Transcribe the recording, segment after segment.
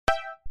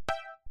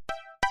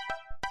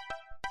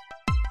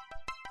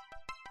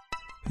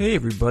Hey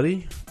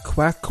everybody,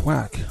 quack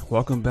quack.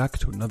 Welcome back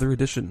to another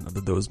edition of the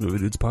Those Movie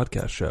Dudes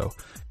podcast show.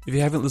 If you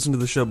haven't listened to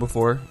the show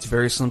before, it's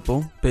very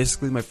simple.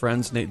 Basically, my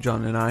friends Nate,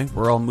 John, and I,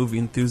 we're all movie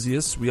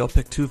enthusiasts. We all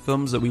pick two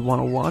films that we want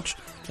to watch,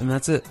 and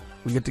that's it.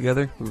 We get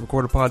together, we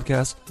record a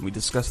podcast, and we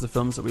discuss the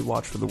films that we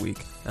watch for the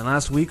week. And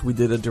last week, we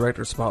did a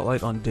director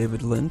spotlight on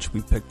David Lynch.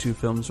 We picked two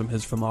films from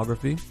his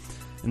filmography.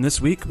 And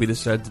this week, we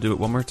decided to do it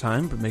one more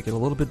time, but make it a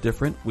little bit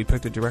different. We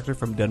picked a director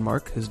from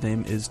Denmark. His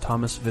name is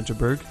Thomas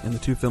Vinterberg, and the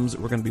two films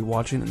that we're going to be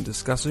watching and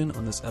discussing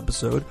on this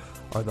episode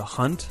are The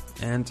Hunt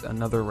and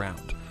Another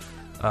Round.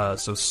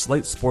 So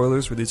slight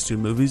spoilers for these two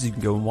movies. You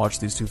can go and watch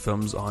these two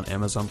films on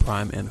Amazon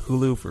Prime and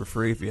Hulu for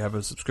free if you have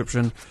a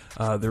subscription.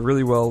 They're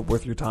really well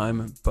worth your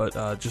time,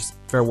 but just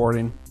fair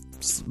warning,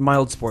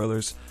 mild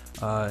spoilers.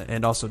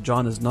 And also,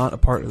 John is not a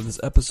part of this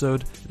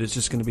episode. It is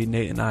just going to be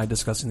Nate and I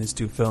discussing these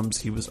two films.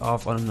 He was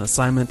off on an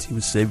assignment. He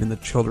was saving the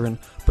children,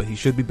 but he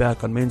should be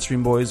back on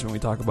Mainstream Boys when we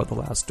talk about The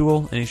Last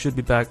Duel, and he should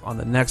be back on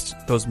the next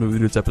Those Movie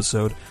Dudes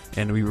episode,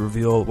 and we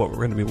reveal what we're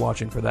going to be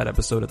watching for that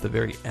episode at the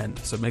very end.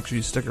 So make sure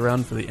you stick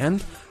around for the end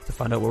to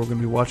find out what we're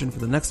going to be watching for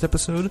the next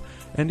episode.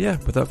 And yeah,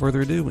 without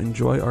further ado,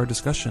 enjoy our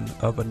discussion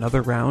of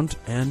Another Round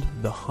and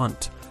The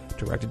Hunt,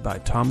 directed by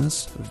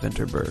Thomas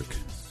Vinterberg.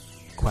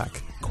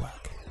 Quack, quack.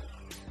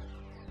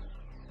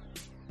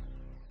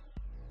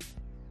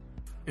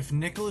 If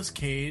Nicolas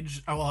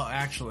Cage... Oh, well,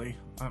 actually,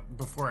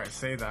 before I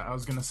say that, I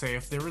was going to say,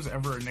 if there was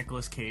ever a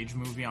Nicolas Cage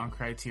movie on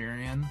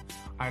Criterion,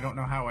 I don't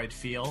know how I'd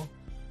feel.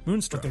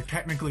 Moonstruck. But there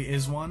technically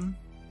is one.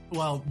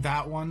 Well,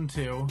 that one,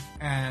 too.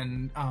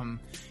 And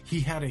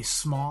he had a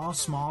small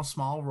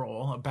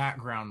role, a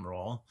background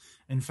role,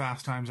 in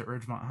Fast Times at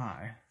Ridgemont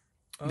High.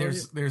 Oh,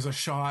 there's a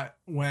shot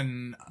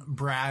when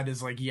Brad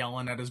is like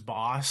yelling at his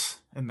boss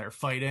and they're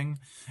fighting,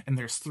 and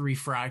there's three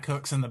fry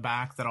cooks in the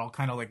back that all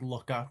kind of like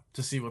look up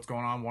to see what's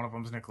going on. One of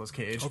them's Nicolas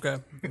Cage. Okay,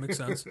 that makes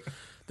sense.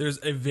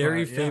 There's a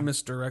very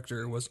famous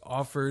director was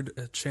offered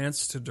a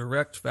chance to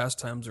direct Fast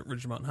Times at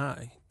Ridgemont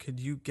High. Could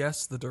you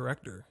guess the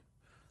director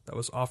that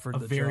was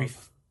offered the very job?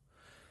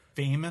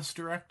 Famous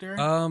director?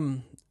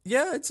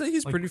 Yeah, I'd say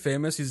he's pretty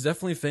famous. He's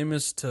definitely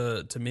famous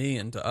to me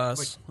and to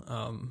us.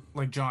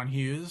 Like John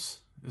Hughes?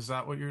 Is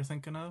that what you're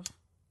thinking of?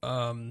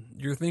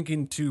 You're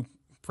thinking too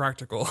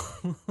practical.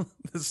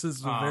 This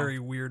is a very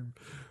weird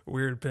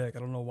pick. I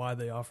don't know why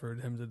they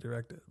offered him to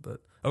direct it, but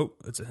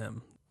it's a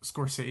him.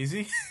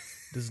 Scorsese?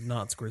 It is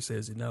not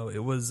Scorsese. No,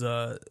 it was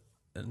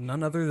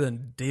none other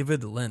than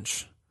David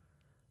Lynch.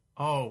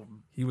 Oh,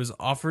 he was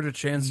offered a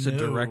chance to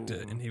direct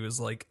it, and he was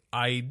like,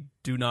 "I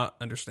do not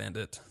understand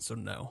it, so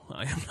no,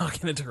 I am not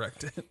going to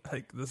direct it."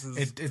 Like, this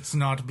is it's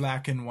not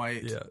black and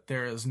white. Yeah.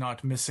 There is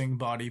not missing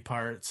body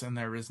parts, and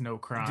there is no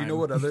crime. Do you know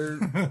what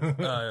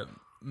other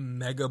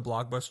mega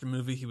blockbuster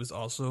movie he was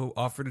also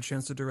offered a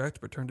chance to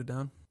direct but turned it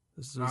down?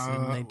 This was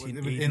in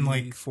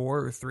 1984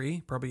 or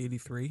 3, probably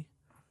 83.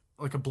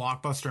 Like a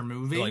blockbuster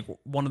movie, like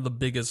one of the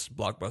biggest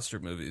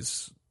blockbuster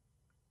movies.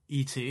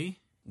 E.T.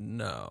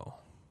 No.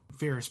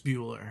 Ferris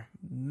Bueller.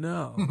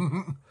 No.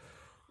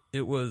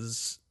 It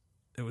was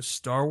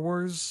Star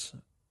Wars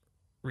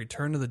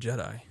Return of the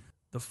Jedi.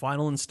 The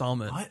final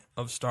installment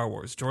of Star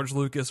Wars. George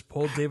Lucas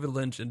pulled David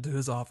Lynch into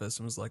his office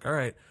and was like, "All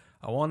right,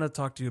 I want to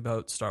talk to you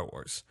about Star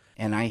Wars."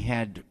 And I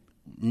had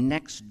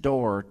next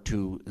door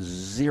to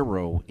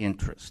zero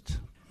interest.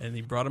 And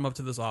he brought him up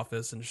to this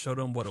office and showed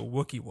him what a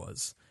Wookiee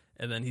was.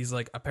 And then he's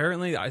like,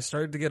 apparently I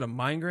started to get a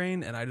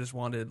migraine and I just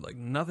wanted like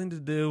nothing to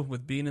do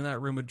with being in that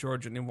room with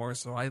George anymore.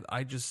 So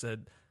I just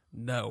said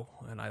no,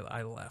 and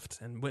I left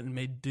and went and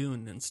made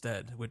Dune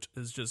instead, which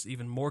is just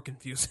even more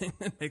confusing.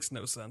 It makes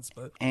no sense.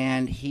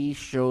 And he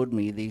showed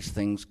me these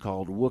things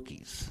called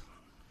Wookiees.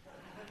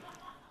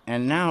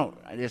 And now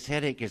this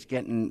headache is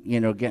getting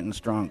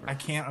stronger. I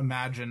can't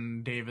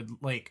imagine David,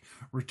 like,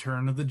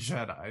 Return of the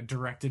Jedi,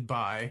 directed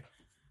by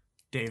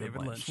David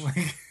Lynch.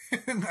 Like,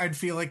 I'd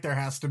feel like there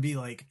has to be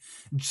like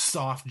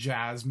soft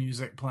jazz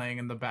music playing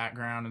in the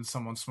background and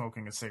someone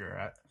smoking a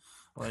cigarette.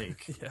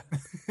 Like, yeah.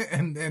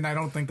 and I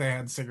don't think they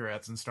had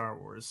cigarettes in Star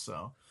Wars.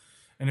 So,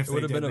 and if it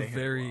would have been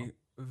a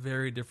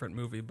very different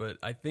movie. But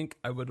I think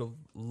I would have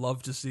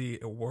loved to see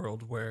a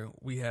world where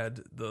we had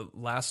the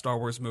last Star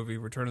Wars movie,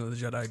 Return of the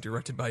Jedi,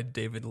 directed by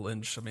David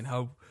Lynch. I mean,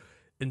 how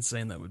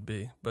insane that would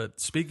be. But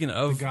speaking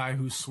of the guy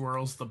who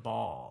swirls the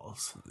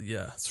balls,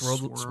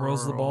 swirls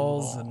the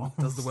balls and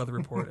does the weather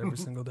report every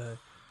single day.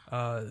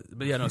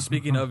 But yeah, no.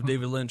 Speaking of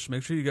David Lynch,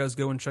 make sure you guys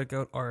go and check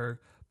out our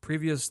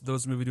previous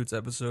Those Movie Dudes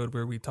episode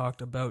where we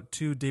talked about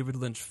two David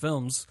Lynch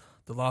films,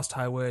 The Lost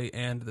Highway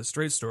and The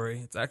Straight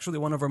Story. It's actually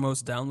one of our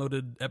most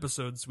downloaded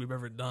episodes we've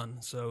ever done.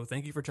 So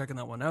thank you for checking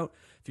that one out.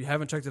 If you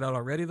haven't checked it out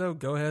already, though,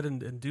 go ahead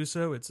and do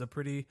so. It's a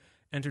pretty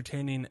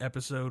entertaining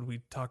episode.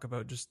 We talk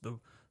about just the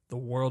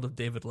world of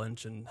David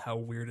Lynch and how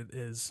weird it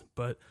is.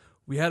 But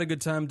we had a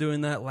good time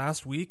doing that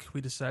last week.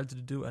 We decided to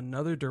do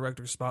another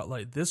director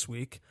spotlight this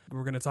week.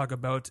 We're going to talk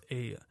about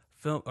a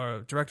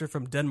director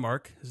from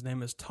Denmark. His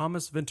name is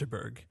Thomas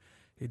Vinterberg.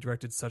 He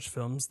directed such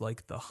films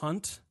like The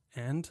Hunt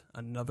and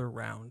Another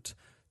Round,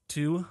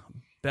 two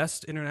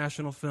Best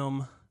International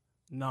Film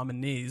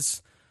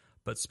nominees,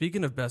 But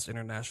speaking of Best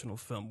International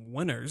Film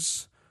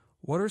winners,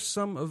 what are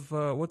some of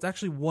what's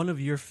actually one of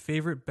your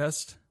favorite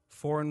Best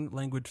Foreign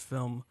Language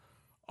Film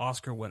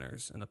Oscar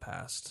winners in the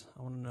past?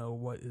 I want to know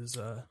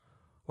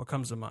what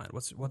comes to mind.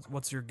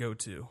 What's your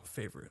go-to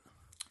favorite?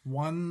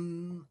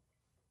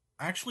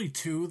 Actually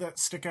two that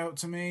stick out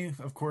to me.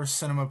 Of course,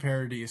 Cinema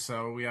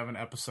Paradiso. We have an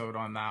episode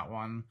on that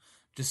one.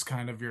 Just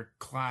kind of your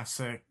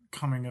classic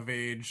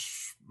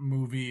coming-of-age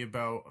movie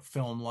about a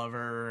film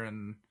lover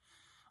and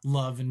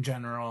love in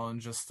general and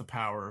just the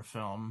power of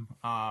film.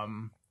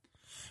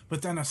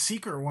 But then a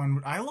secret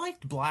one, I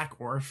liked Black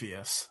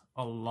Orpheus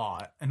a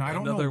lot, and I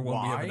don't know why. Another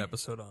one we have an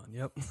episode on.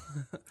 Yep.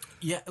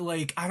 Yeah,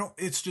 like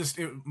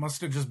it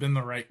must have just been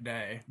the right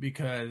day,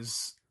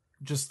 because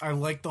I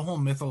like the whole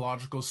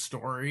mythological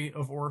story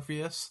of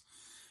Orpheus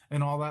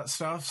and all that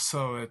stuff.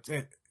 So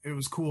it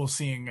was cool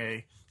seeing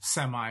a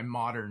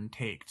semi-modern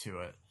take to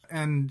it.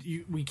 And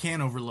we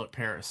can't overlook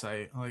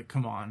Parasite. Like,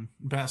 come on,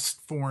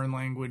 best foreign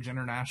language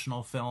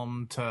international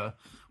film to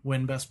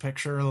win Best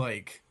Picture.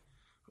 Like,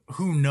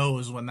 who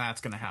knows when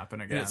that's going to happen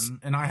again? Yes.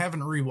 And I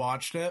haven't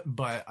rewatched it,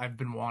 but I've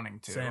been wanting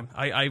to. Same.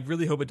 I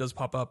really hope it does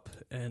pop up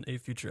in a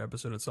future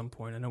episode at some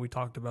point. I know we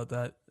talked about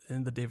that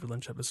in the David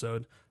Lynch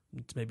episode,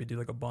 to maybe do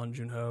like a Bong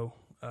Joon-ho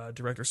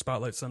director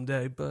spotlight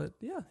someday. But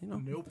yeah,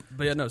 Nope.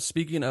 But yeah, no.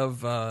 Speaking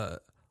of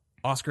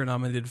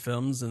Oscar-nominated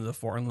films in the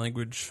foreign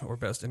language or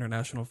best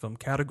international film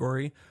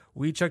category,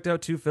 we checked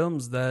out two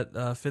films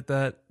that fit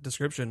that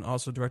description,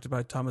 also directed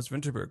by Thomas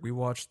Vinterberg. We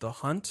watched The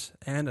Hunt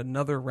and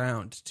Another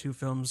Round, two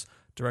films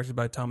directed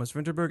by Thomas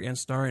Vinterberg and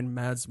starring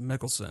Mads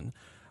Mikkelsen.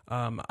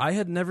 I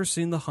had never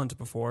seen The Hunt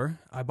before.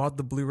 I bought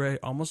the Blu-ray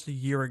almost a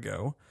year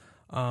ago,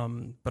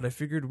 but I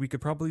figured we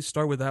could probably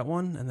start with that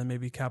one and then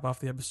maybe cap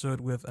off the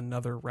episode with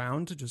Another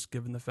Round, just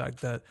given the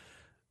fact that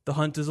The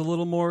Hunt is a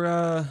little more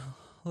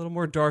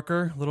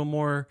darker, a little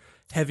more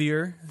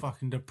heavier.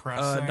 Fucking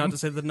depressing. Not to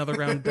say that Another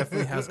Round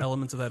definitely has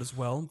elements of that as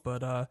well,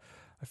 but I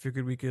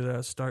figured we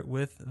could start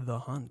with The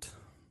Hunt.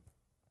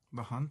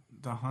 The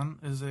Hunt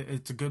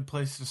it's a good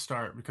place to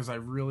start, because I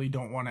really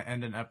don't want to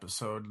end an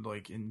episode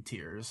like in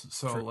tears.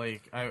 So True.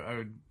 Like I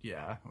would,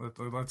 yeah,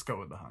 let's go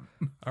with The Hunt.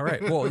 All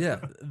right. Well, yeah,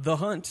 The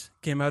Hunt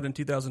came out in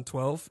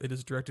 2012. It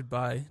is directed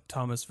by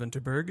Thomas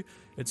Vinterberg.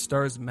 It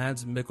stars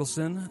Mads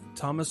Mikkelsen,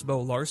 Thomas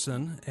Bo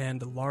Larsen,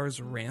 and Lars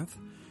Ranth.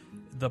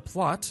 The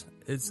plot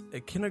is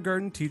a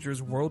kindergarten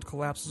teacher's world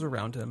collapses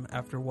around him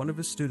after one of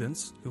his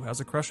students, who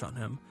has a crush on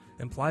him,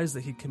 implies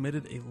that he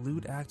committed a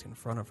lewd act in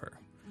front of her.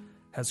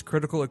 Has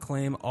critical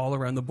acclaim all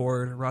around the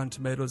board. Rotten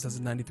Tomatoes has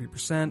a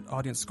 93%.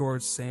 Audience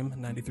scores, same,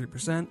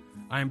 93%.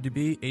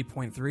 IMDb,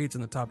 8.3. It's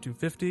in the top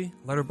 250.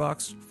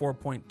 Letterboxd,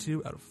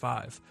 4.2 out of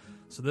 5.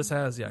 So this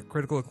has,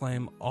 critical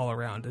acclaim all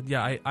around. And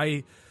yeah,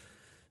 I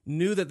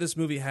knew that this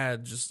movie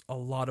had just a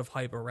lot of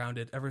hype around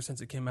it ever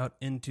since it came out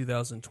in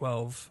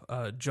 2012.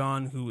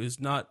 John, who is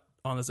not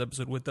on this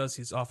episode with us,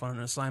 he's off on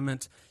an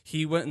assignment.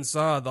 He went and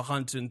saw The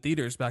Hunt in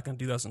theaters back in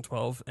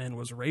 2012 and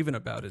was raving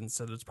about it and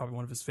said it's probably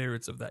one of his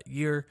favorites of that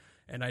year.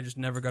 And I just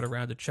never got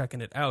around to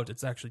checking it out.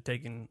 It's actually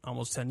taken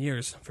almost 10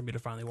 years for me to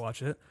finally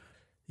watch it.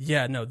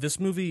 Yeah, no,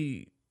 this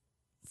movie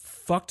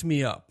fucked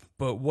me up.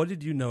 But what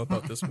did you know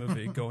about this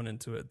movie going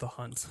into it, The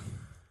Hunt?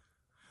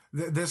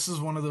 This is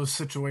one of those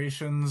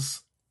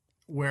situations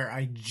where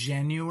I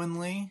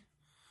genuinely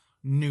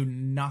knew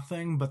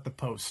nothing but the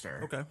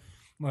poster. Okay.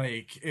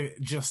 Like,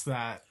 just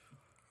that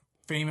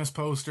famous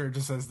poster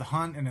just says The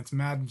Hunt, and it's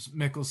Mads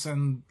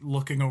Mikkelsen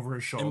looking over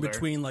his shoulder. In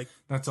between, like,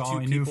 that's all two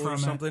I knew people from or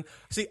something. it.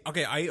 See,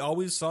 okay, I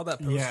always saw that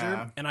poster,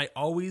 Yeah. and I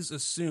always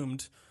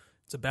assumed,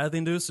 it's a bad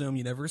thing to assume,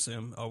 you never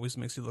assume, always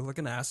makes you look like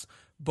an ass,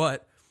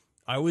 but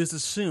I always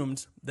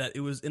assumed that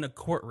it was in a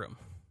courtroom.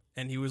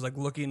 And he was like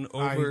looking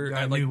over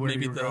I at like knew where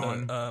maybe you were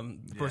going.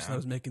 The person that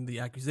was making the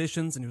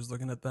accusations, and he was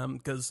looking at them,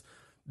 because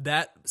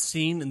that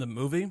scene in the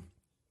movie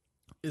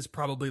is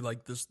probably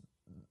like this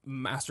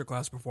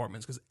masterclass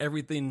performance, because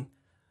everything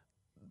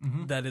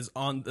that is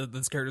on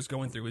this character's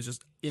going through is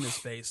just in his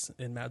face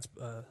in Matt's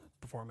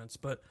performance.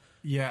 But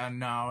yeah,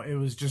 no, it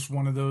was just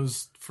one of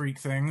those freak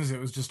things. It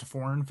was just a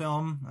foreign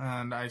film,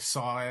 and I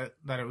saw it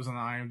that it was on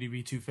the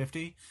IMDb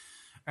 250.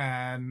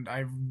 And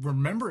I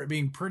remember it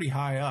being pretty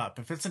high up.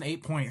 If it's an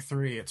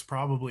 8.3, it's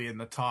probably in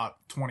the top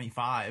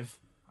 25,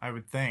 I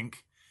would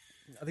think.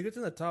 I think it's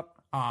in the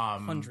top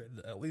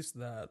 100, at least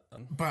that.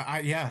 But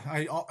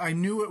I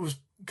knew it was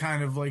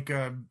kind of like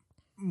a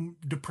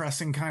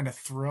depressing kind of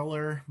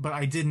thriller, but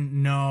I didn't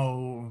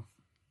know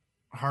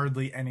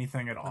hardly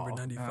anything at all.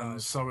 Number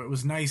 95. So it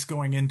was nice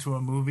going into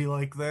a movie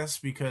like this,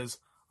 because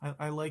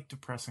I like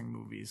depressing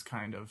movies,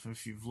 kind of.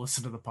 If you've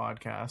listened to the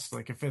podcast,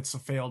 like if it's a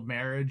failed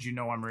marriage,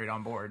 I'm right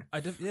on board.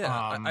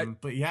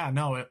 But yeah,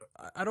 no,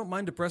 I don't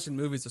mind depressing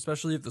movies,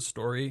 especially if the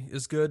story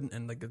is good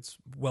and like it's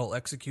well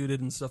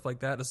executed and stuff like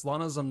that. As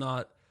long as I'm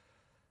not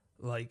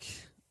like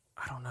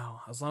I don't know.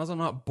 As long as I'm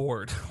not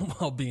bored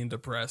while being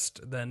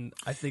depressed, then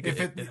I think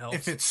it helps.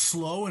 If it's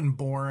slow and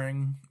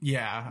boring,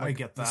 yeah, like I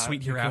get that. The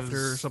Sweet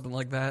Hereafter or something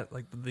like that,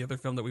 like the other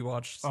film that we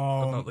watched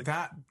about like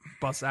that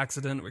bus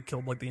accident where it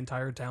killed like the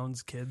entire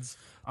town's kids.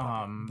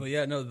 But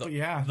yeah, no,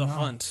 The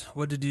Hunt.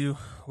 What did you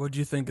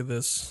think of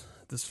this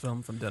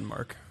film from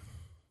Denmark?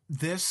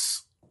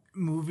 This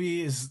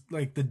movie is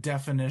like the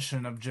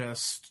definition of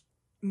just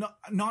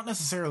not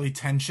necessarily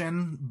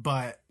tension,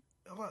 but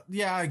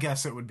yeah, I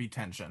guess it would be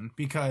tension,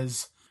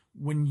 because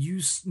when you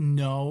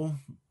know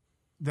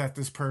that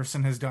this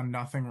person has done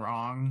nothing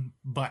wrong,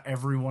 but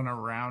everyone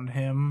around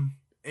him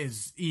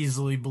is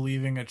easily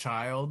believing a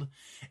child,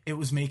 it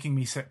was making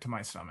me sick to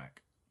my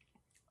stomach.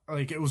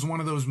 Like, it was one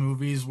of those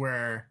movies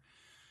where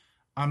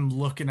I'm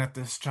looking at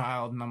this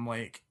child and I'm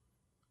like,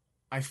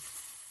 I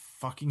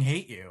fucking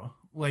hate you.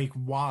 Like,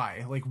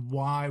 why? Like,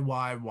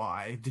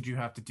 why did you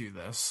have to do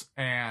this?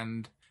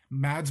 And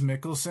Mads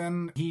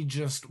Mikkelsen, he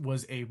just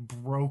was a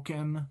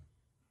broken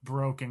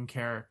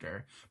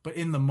character. But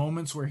in the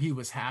moments where he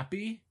was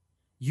happy,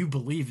 you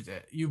believed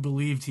it. You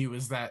believed he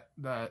was that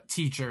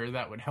teacher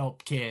that would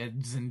help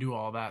kids and do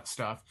all that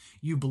stuff.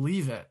 You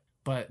believe it.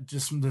 But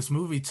just this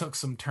movie took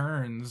some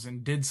turns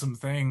and did some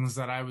things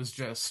that I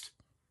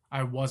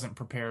wasn't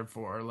prepared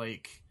for.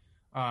 Like,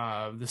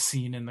 the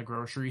scene in the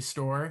grocery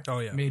store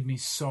made me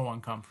so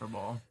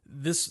uncomfortable.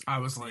 I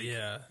was like,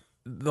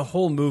 the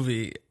whole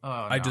movie,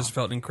 I just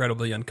felt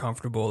incredibly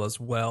uncomfortable as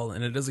well,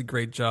 and it does a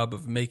great job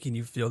of making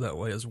you feel that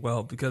way as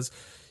well, because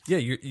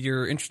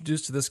you're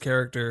introduced to this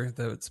character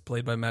that's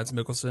played by Mads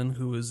Mikkelsen,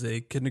 who is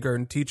a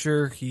kindergarten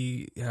teacher.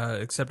 He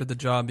accepted the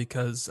job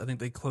because I think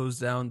they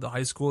closed down the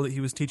high school that he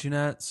was teaching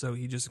at, so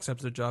he just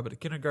accepted a job at a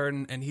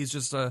kindergarten, and he's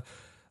just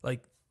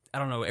I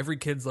don't know, every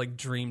kid's like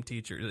dream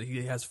teacher.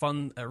 He has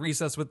fun at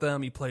recess with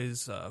them. He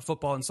plays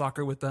football and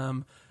soccer with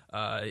them.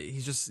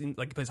 He's just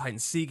like, he plays hide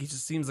and seek. He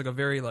just seems like a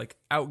very like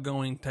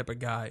outgoing type of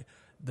guy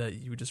that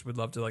you just would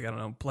love to, like, I don't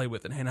know, play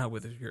with and hang out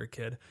with if you're a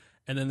kid.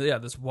 And then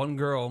this one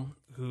girl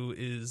who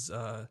is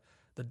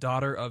the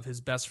daughter of his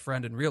best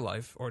friend in real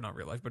life, or not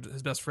real life, but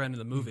his best friend in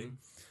the movie,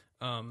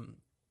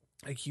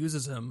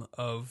 accuses him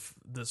of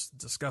this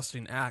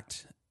disgusting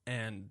act.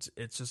 And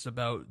it's just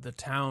about the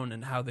town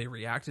and how they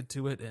reacted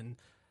to it and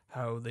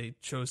how they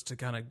chose to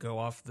kind of go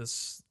off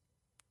this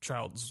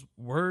child's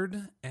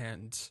word.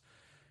 And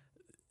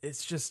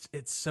it's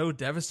so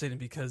devastating,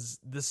 because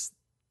this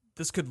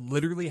could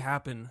literally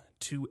happen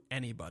to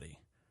anybody.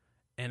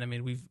 And I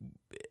mean,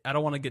 I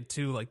don't want to get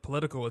too like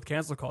political with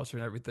cancel culture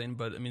and everything,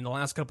 but I mean, the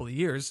last couple of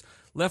years,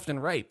 left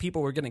and right,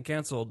 people were getting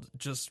canceled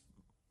just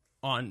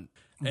on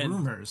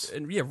rumors.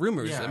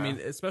 Rumors. Yeah. I mean,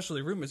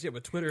 especially rumors,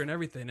 with Twitter and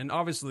everything. And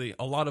obviously,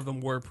 a lot of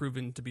them were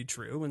proven to be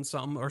true, and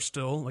some are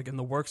still like in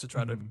the works to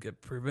try to get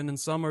proven, and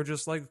some are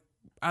just like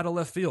out of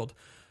left field.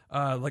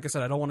 Like I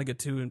said, I don't want to get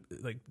too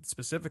like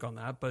specific on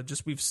that, but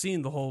just we've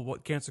seen the whole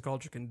what cancel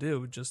culture can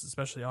do, just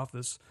especially off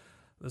this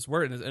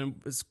word,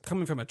 and it's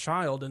coming from a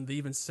child, and they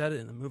even said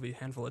it in the movie a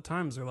handful of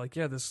times. They're like,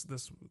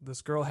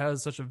 this girl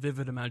has such a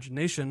vivid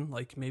imagination,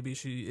 like maybe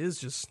she is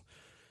just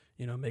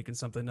making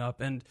something up.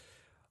 And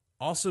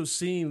also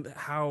seeing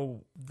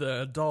how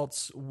the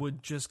adults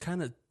would just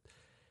kind of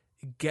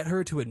get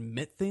her to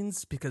admit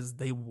things because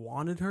they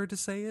wanted her to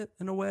say it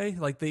in a way,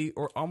 like they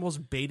were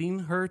almost baiting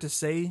her to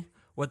say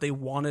what they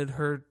wanted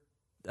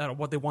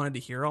what they wanted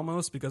to hear,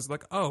 almost, because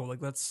like,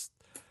 that's,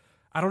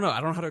 I don't know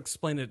how to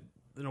explain it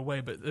in a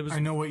way, but it was, I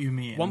know what you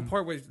mean. One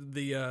part where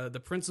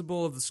the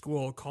principal of the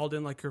school called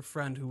in like her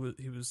friend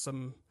he was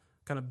some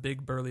kind of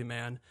big burly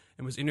man,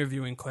 and was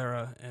interviewing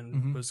Clara,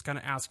 and was kind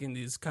of asking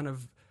these kind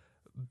of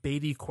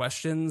baity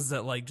questions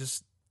that like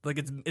just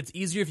like it's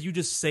easier if you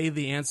just say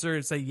the answer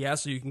and say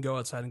yes, so you can go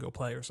outside and go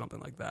play or something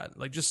like that.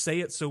 Like, just say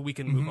it so we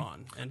can move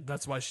on. And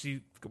that's why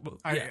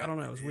I don't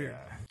know, it was weird.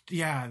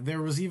 Yeah,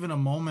 there was even a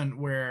moment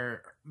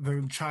where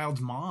the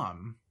child's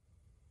mom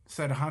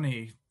said,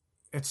 "Honey,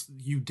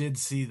 you did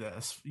see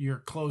this. You're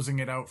closing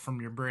it out from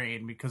your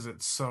brain because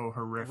it's so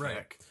horrific."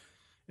 Right.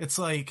 It's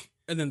like,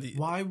 and then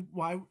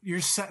why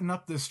you're setting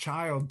up this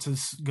child to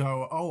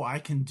go, "Oh, I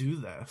can do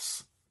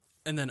this."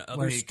 And then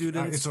other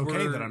students, it's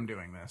okay that I'm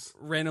doing this,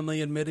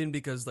 randomly admitting,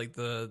 because like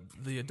the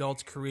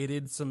adults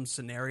created some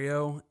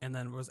scenario and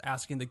then was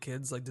asking the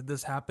kids like, did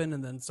this happen?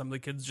 And then some of the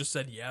kids just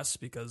said yes,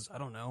 because I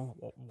don't know,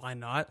 why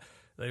not?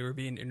 They were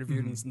being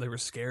interviewed and they were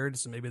scared,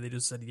 so maybe they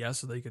just said yes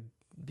so they could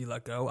be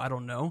let go. I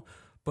don't know,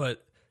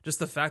 but just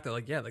the fact that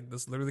like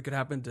this literally could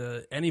happen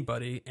to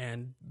anybody,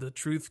 and the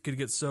truth could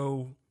get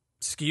so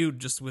skewed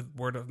just with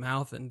word of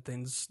mouth and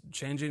things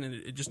changing, and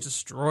it just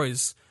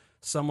destroys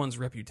someone's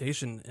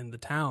reputation in the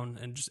town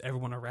and just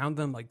everyone around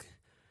them. Like,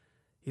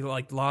 he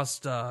like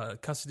lost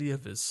custody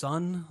of his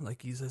son.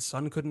 Like, his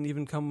son couldn't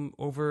even come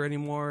over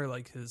anymore.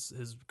 Like,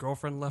 his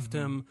girlfriend left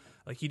him.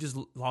 Like, he just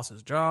lost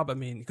his job. I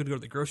mean, he couldn't go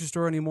to the grocery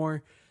store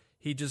anymore.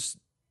 He just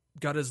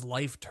got his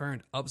life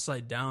turned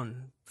upside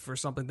down for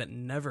something that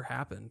never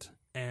happened.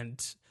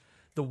 And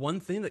the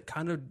one thing that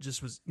kind of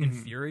just was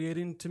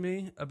infuriating to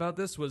me about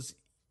this was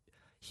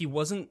he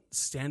wasn't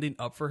standing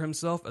up for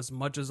himself as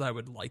much as I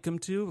would like him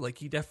to. Like,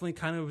 he definitely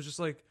kind of was just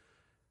like,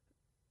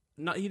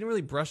 he didn't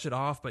really brush it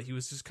off, but he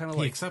was just kind of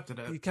like, he accepted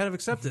it. He kind of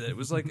accepted it. It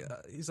was like,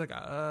 he's like,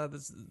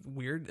 this is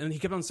weird. And he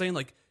kept on saying,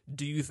 like,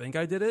 do you think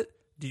I did it?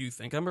 Do you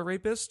think I'm a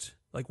rapist?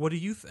 Like, what do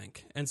you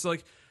think? And so,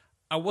 like,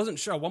 I wasn't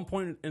sure. At one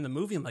point in the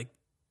movie, I'm like,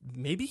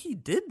 maybe he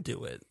did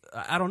do it.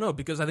 I don't know,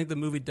 because I think the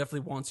movie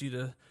definitely wants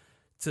you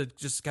to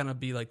just kind of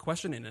be like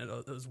questioning it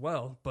as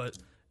well. But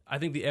I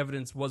think the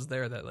evidence was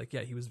there that, like,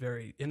 yeah, he was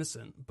very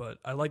innocent. But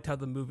I liked how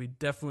the movie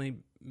definitely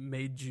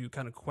made you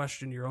kind of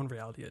question your own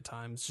reality at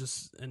times,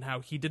 just and how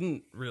he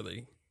didn't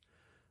really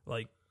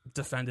like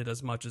defend it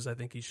as much as I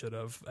think he should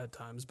have at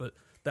times. But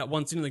that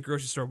one scene in the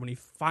grocery store when he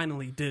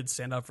finally did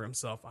stand up for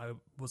himself, I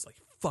was like,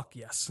 fuck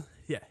yes.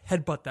 Yeah,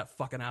 headbutt that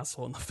fucking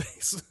asshole in the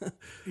face.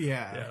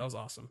 Yeah. Yeah, that was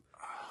awesome.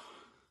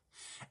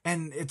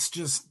 And it's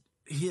just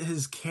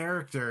his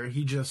character,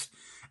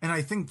 and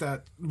I think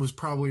that was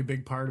probably a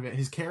big part of it.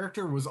 His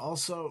character was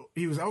also,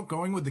 he was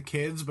outgoing with the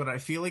kids, but I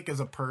feel like as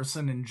a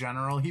person in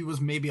general, he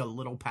was maybe a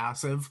little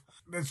passive.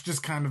 That's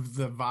just kind of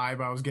the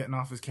vibe I was getting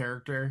off his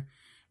character.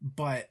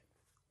 But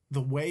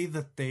the way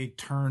that they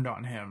turned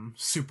on him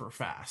super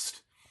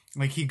fast,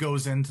 like he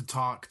goes in to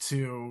talk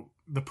to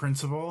the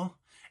principal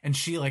and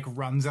she like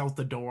runs out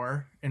the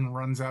door and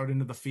runs out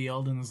into the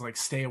field and is like,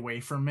 stay away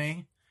from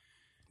me.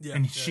 Yeah,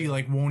 and she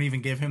like won't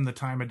even give him the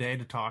time of day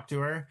to talk to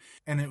her.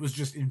 And it was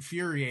just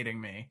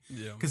infuriating me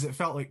because it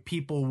felt like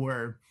people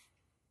were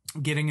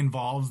getting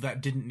involved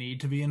that didn't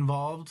need to be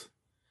involved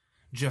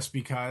just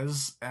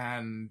because.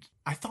 And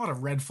I thought a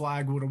red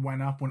flag would have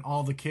went up when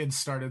all the kids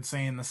started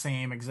saying the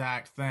same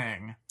exact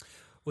thing.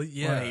 Well,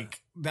 yeah,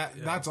 like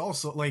that's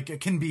also like, it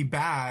can be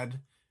bad,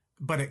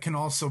 but it can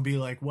also be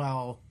like,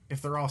 well,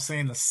 if they're all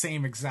saying the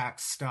same exact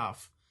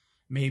stuff,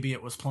 maybe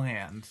it was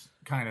planned,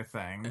 kind of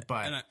thing.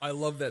 But and I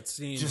love that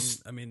scene.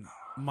 I mean,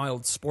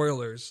 mild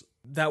spoilers.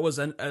 That was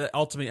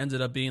ultimately ended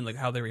up being like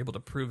how they were able to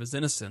prove his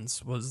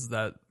innocence, was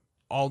that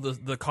all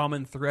the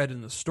common thread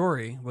in the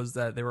story was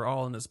that they were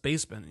all in this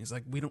basement. He's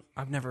like,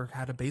 I've never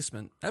had a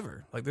basement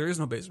ever. Like, there is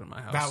no basement in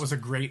my house. That was a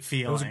great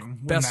feeling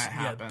when that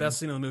happened. Best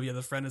scene in the movie. Yeah,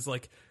 the friend is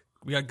like,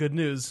 we got good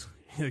news.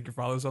 Like, your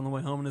father's on the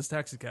way home in his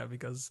taxi cab,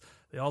 because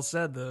they all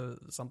said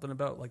something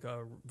about like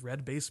a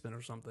red basement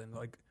or something.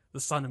 Like, the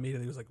son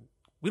immediately was like,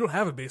 we don't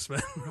have a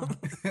basement.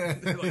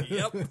 Like,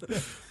 yep,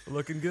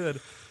 looking good.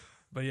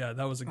 But yeah,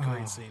 that was a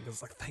great scene.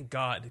 Because like, thank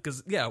God.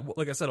 Because yeah,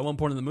 like I said, at one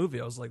point in the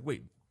movie, I was like,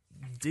 wait,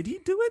 did he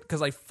do it?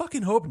 Because I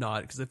fucking hope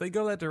not. Because if they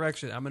go that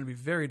direction, I'm going to be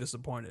very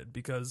disappointed.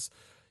 Because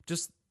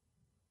just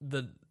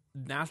the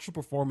natural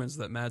performance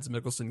that Mads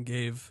Mikkelsen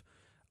gave,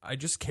 I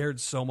just cared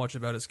so much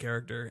about his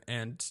character,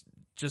 and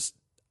just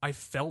I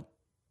felt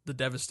the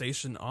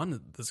devastation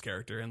on this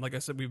character. And like I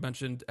said, we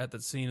mentioned at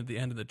the scene at the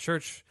end of the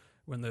church,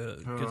 when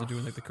the kids are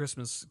doing like the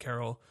Christmas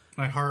carol,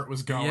 my heart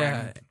was going.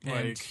 Yeah, like,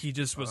 and he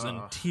just was in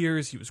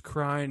tears. He was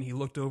crying. He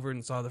looked over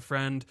and saw the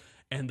friend,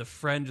 and the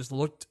friend just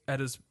looked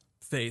at his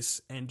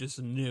face and just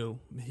knew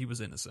he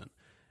was innocent.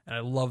 And I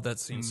love that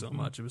scene so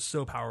much. It was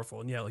so powerful.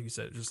 And yeah, like you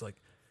said, it just like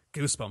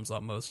goosebumps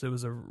almost. It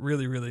was a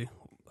really, really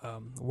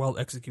well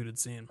executed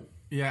scene.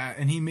 Yeah,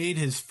 and he made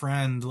his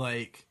friend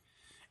like,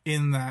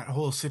 in that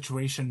whole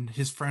situation,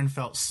 his friend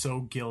felt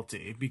so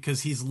guilty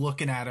because he's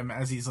looking at him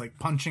as he's like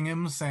punching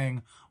him,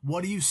 saying,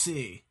 "What do you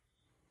see?"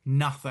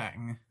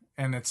 Nothing.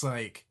 And it's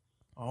like,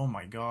 oh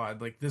my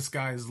God, like this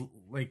guy's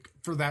like,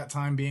 for that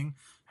time being,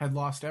 had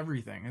lost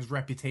everything. His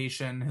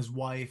reputation, his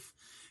wife,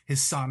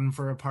 his son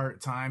for a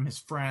part time, his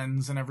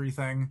friends and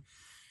everything.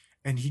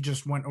 And he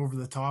just went over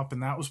the top.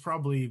 And that was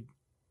probably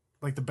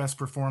like the best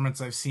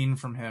performance I've seen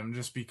from him,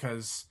 just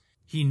because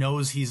he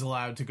knows he's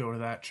allowed to go to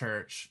that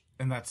church.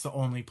 And that's the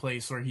only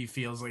place where he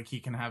feels like he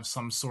can have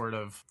some sort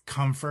of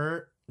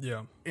comfort,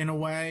 in a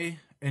way.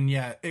 And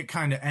yet it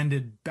kind of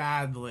ended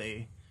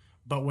badly.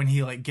 But when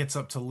he like gets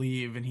up to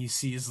leave and he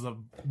sees the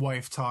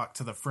wife talk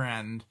to the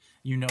friend,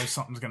 you know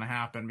something's going to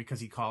happen, because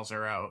he calls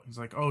her out. He's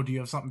like, "Oh, do you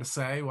have something to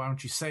say? Why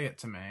don't you say it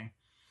to me?"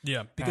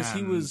 Yeah, because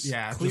he was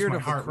cleared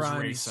of the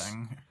crimes.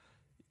 Racing.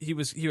 He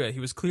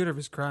was cleared of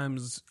his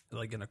crimes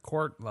like in a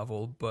court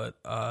level,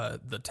 but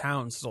the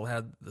town still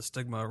had the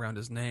stigma around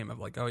his name of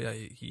like, oh yeah,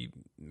 he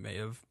may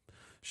have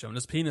shown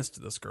his penis to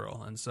this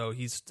girl, and so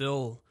he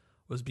still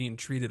was being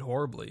treated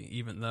horribly,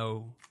 even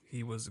though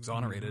he was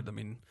exonerated. I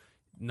mean,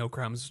 no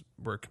crimes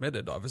were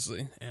committed,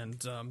 obviously, and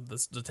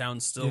the town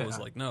still was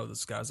like, no,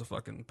 this guy's a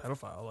fucking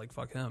pedophile. Like,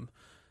 fuck him.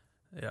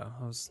 Yeah,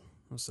 it was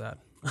sad.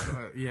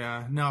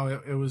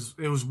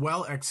 It was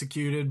well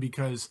executed,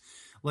 because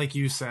like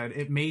you said,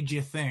 it made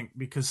you think,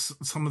 because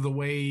some of the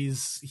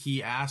ways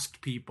he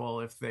asked people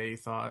if they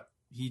thought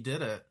he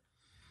did it,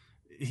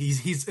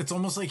 it's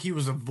almost like he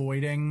was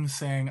avoiding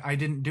saying, I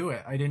didn't do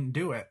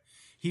it.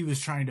 He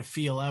was trying to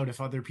feel out if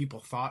other people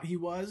thought he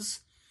was.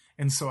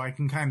 And so I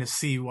can kind of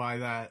see why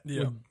that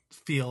would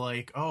feel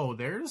like, oh,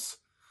 there's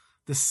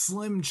the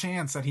slim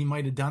chance that he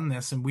might have done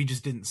this and we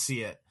just didn't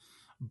see it.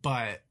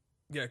 But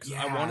yeah, because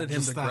I wanted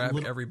him to grab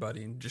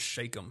everybody and just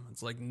shake them.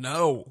 It's like,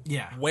 no.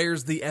 Yeah.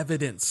 Where's the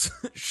evidence?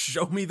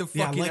 Show me the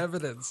fucking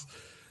evidence.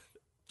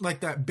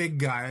 like that big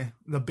guy,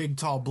 the big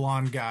tall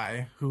blonde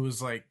guy who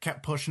was like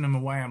kept pushing him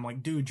away. I'm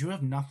like, dude, you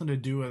have nothing to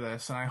do with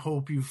this, and I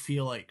hope you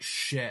feel like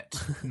shit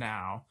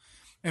now.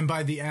 And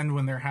by the end,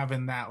 when they're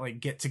having that like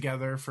get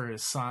together for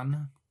his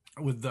son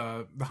with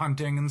the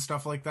hunting and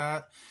stuff like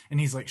that, and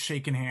he's like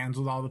shaking hands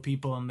with all the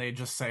people, and they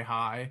just say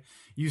hi.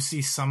 You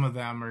see some of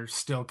them are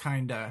still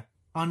kind of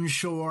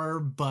unsure,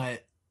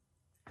 but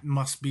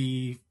must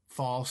be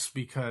false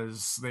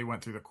because they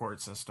went through the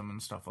court system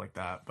and stuff like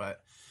that.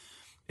 But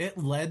it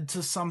led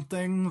to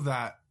something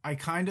that I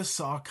kind of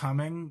saw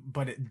coming,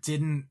 but it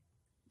didn't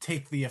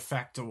take the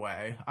effect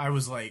away. I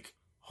was like,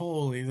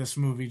 holy, this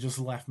movie just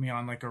left me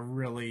on like a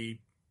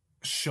really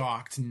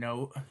shocked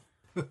note.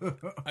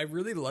 I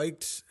really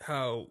liked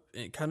how,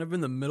 kind of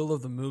in the middle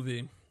of the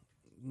movie,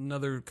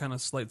 another kind of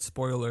slight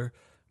spoiler,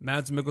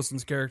 Mads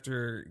Mikkelsen's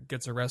character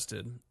gets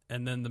arrested,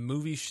 and then the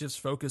movie shifts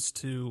focus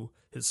to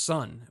his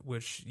son,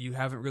 which you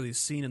haven't really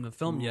seen in the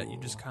film yet. You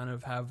just kind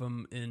of have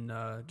him in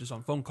just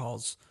on phone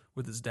calls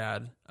with his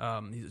dad.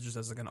 He's just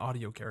as like an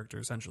audio character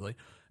essentially,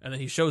 and then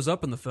he shows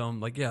up in the film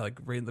like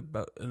right in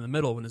the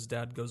middle when his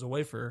dad goes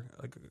away for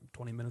like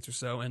 20 minutes or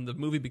so, and the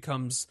movie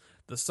becomes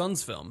the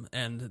son's film,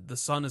 and the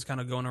son is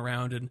kind of going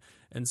around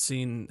and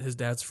seeing his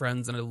dad's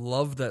friends, and I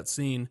love that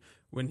scene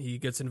when he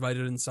gets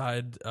invited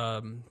inside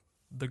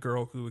the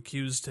girl who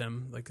accused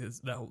him, like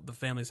the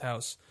family's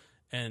house,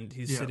 and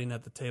he's sitting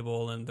at the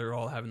table, and they're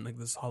all having like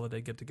this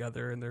holiday get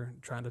together, and they're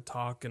trying to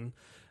talk, and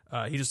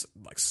he just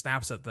like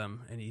snaps at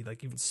them, and he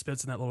like even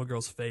spits in that little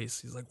girl's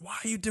face. He's like, "Why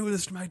are you doing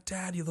this to my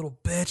dad, you little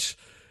bitch?"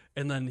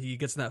 And then he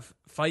gets in that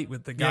fight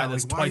with the guy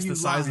that's like, twice the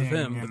size of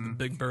him, and... the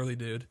big burly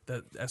dude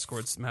that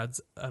escorts Mads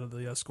out of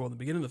the school in the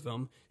beginning of the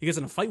film. He gets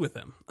in a fight with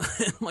him.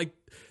 And like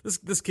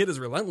this kid is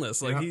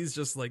relentless. Like he's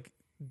just like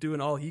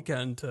doing all he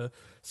can to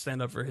stand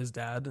up for his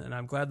dad, and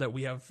I'm glad that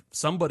we have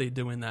somebody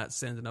doing that,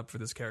 standing up for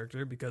this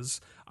character,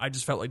 because I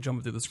just felt like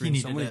jumping through the screen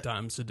so many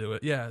times to do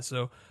it. Yeah,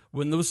 so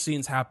when those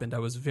scenes happened, I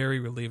was very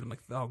relieved. I'm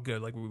like, oh,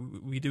 good. Like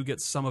we do get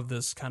some of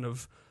this kind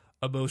of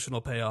emotional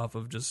payoff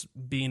of just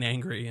being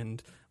angry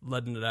and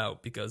letting it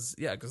out, because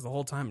the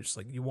whole time it's just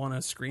like you want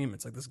to scream.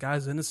 It's like, this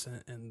guy's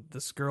innocent, and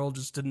this girl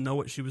just didn't know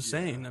what she was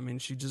saying. I mean,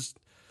 she just,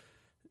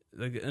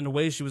 like, in a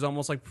way, she was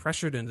almost like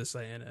pressured into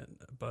saying it,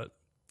 but.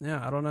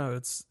 Yeah, I don't know.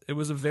 It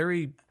was a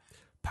very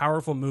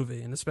powerful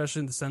movie, and especially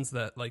in the sense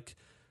that like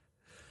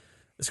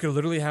this could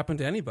literally happen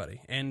to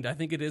anybody. And I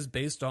think it is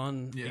based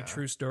on a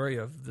true story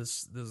of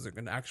this. There's like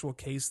an actual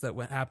case that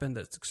happened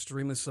that's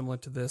extremely similar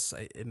to this.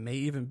 It may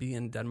even be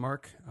in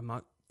Denmark. I'm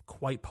not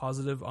quite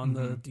positive on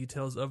the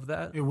details of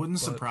that. It wouldn't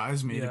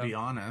surprise me, to be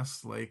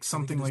honest. Like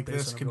something like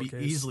this could be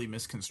easily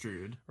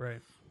misconstrued.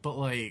 Right. But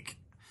like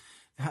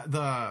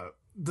the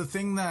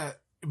thing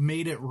that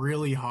made it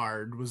really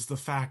hard was the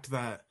fact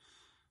that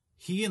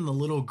he and the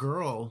little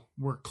girl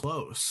were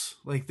close.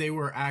 Like, they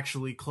were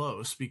actually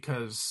close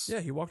because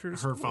he walked her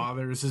to her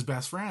father is his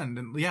best friend.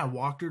 And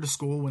walked her to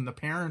school when the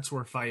parents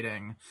were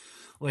fighting.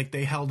 Like,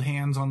 they held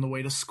hands on the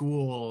way to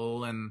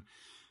school. And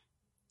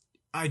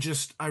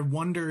I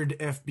wondered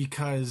if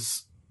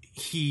because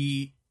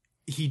he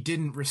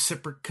didn't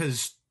reciprocate,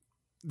 because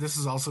this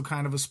is also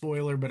kind of a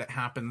spoiler, but it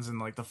happens in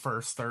like the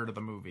first third of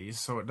the movie,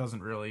 so it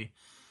doesn't really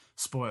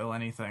spoil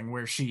anything,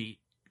 where she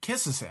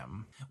kisses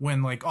him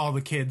when like all the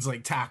kids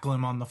like tackle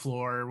him on the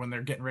floor when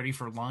they're getting ready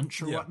for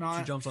lunch or whatnot.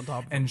 She jumps on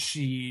top of him. And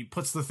she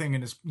puts the thing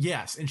in his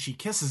and she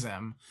kisses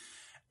him.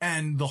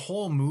 And the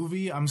whole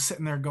movie, I'm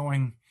sitting there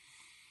going,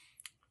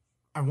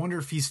 I wonder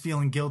if he's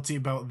feeling guilty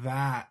about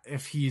that,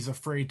 if he's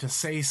afraid to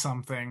say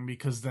something,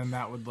 because then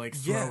that would like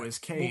throw his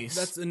case.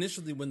 Well, that's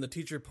initially when the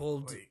teacher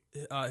pulled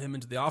him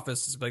into the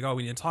office. It's like, oh,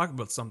 we need to talk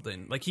about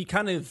something. Like, he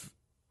kind of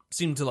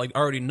seemed to like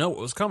already know what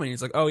was coming.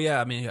 He's like, oh yeah,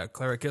 I mean,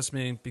 Clara kissed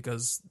me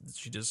because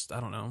she just, I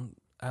don't know,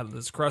 had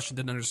this crush and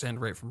didn't understand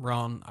right from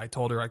wrong. I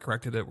told her, I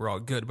corrected it, we're all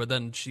good. But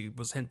then she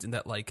was hinting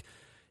that like,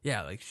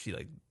 she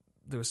like,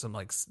 there was some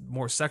like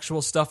more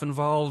sexual stuff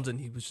involved, and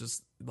he was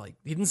just like,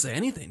 he didn't say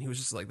anything. He was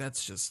just like,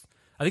 that's just,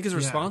 I think his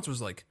response was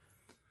like,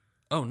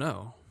 oh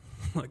no,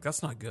 like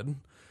that's not good.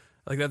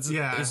 Like that's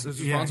his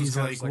response he's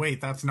like, wait,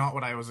 that's not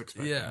what I was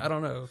expecting. Yeah, I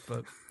don't know,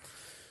 but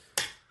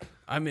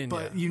I mean,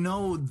 but you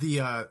know,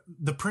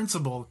 the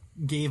principal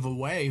gave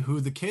away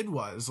who the kid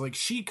was. Like,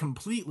 she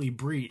completely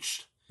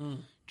breached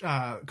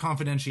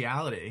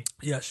confidentiality.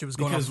 Yeah, she was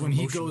going because when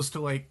he goes to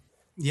like,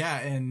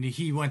 and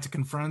he went to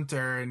confront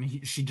her,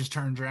 and she just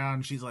turns around.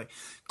 And she's like,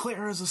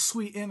 "Clara's a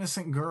sweet,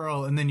 innocent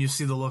girl," and then you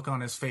see the look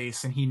on his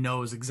face, and he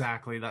knows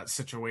exactly that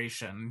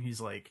situation. He's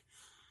like,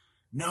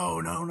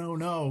 "No, no, no,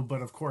 no!"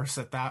 But of course,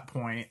 at that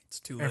point, it's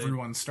too late.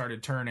 Everyone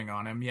started turning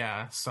on him.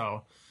 Yeah,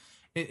 so.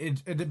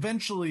 It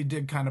eventually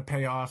did kind of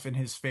pay off in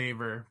his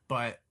favor,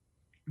 but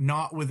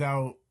not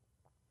without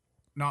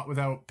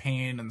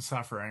pain and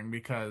suffering,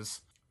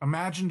 because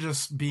imagine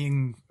just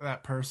being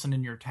that person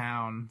in your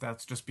town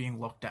that's just being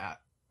looked at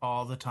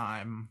all the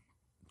time.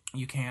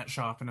 You can't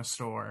shop in a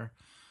store.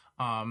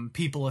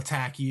 People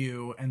attack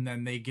you, and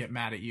then they get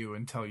mad at you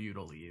and tell you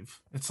to leave.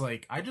 It's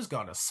like, I just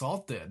got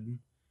assaulted,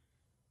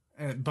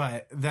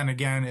 But then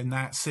again, in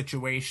that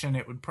situation,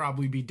 it would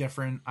probably be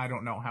different. I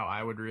don't know how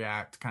I would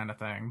react, kind of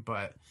thing.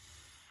 But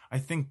I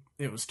think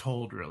it was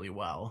told really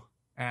well.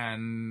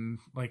 And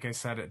like I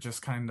said, it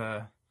just kind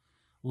of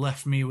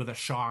left me with a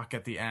shock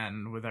at the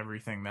end with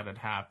everything that had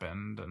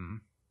happened.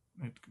 And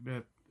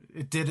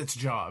it did its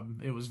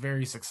job. It was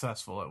very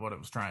successful at what it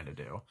was trying to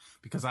do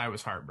because I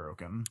was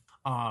heartbroken.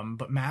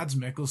 But Mads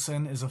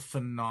Mikkelsen is a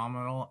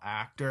phenomenal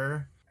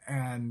actor,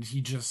 and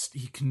he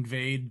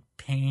conveyed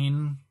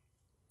pain,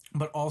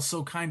 but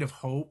also kind of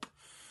hope,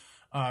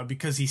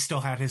 because he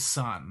still had his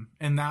son.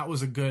 And that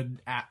was a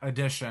good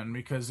addition,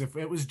 because if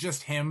it was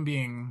just him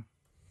being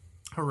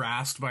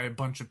harassed by a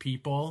bunch of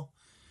people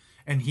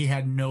and he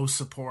had no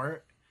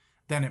support,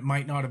 then it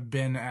might not have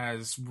been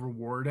as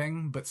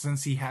rewarding. But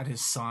since he had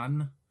his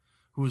son,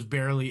 who was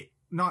barely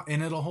not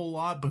in it a whole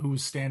lot, but who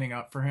was standing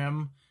up for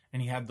him,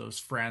 and he had those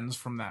friends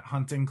from that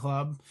hunting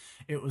club,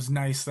 it was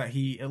nice that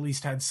he at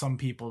least had some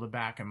people to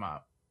back him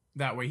up.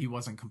 That way he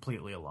wasn't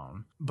completely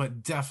alone.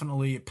 But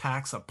definitely it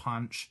packs a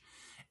punch,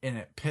 and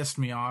it pissed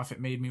me off.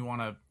 It made me want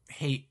to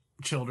hate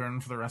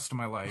children for the rest of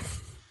my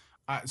life.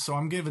 So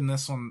I'm giving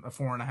this one a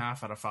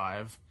 4.5 out of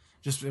 5.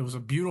 It was a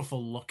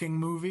beautiful looking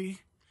movie,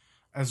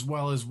 as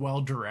well as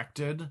well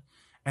directed,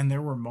 and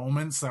there were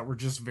moments that were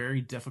just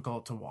very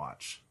difficult to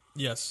watch.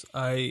 Yes,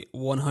 I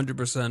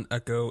 100%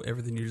 echo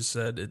everything you just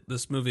said.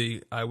 This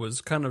movie, I was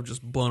kind of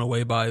just blown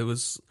away by. It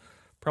was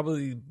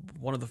probably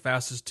one of the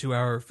fastest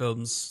 2-hour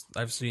films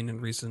I've seen in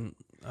recent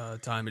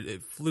time.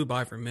 It flew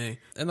by for me.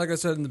 And like I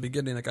said in the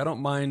beginning, like I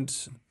don't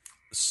mind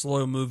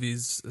slow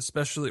movies,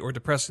 especially, or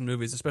depressing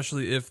movies,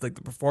 especially if like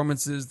the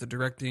performances, the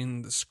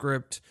directing, the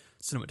script,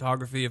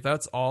 cinematography, if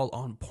that's all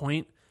on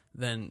point,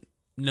 then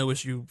no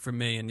issue for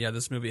me. And yeah,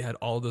 this movie had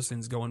all of those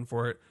things going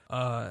for it.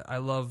 I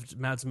loved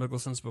Mads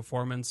Mikkelsen's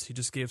performance. He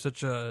just gave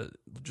such a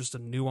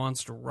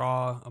nuanced,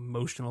 raw,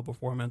 emotional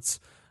performance.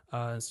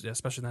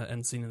 Especially in that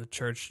end scene in the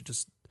church, it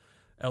just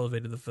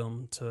elevated the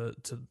film to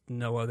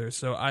no other.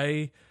 So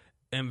I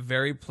am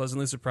very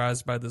pleasantly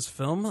surprised by this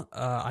film.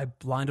 I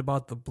blind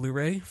bought the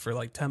Blu-ray for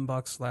like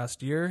 $10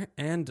 last year,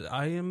 and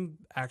I am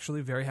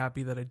actually very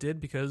happy that I did,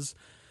 because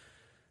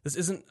this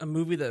isn't a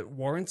movie that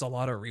warrants a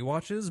lot of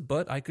rewatches,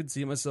 but I could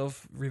see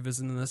myself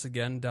revisiting this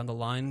again down the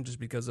line just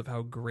because of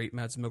how great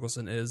Mads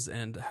Mikkelsen is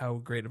and how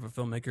great of a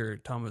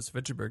filmmaker Thomas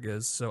Vinterberg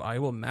is. So I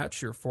will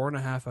match your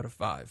 4.5 out of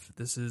 5.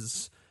 This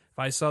is, if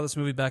I saw this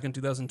movie back in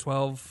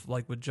 2012,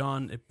 like with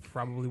John, it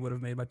probably would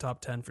have made my top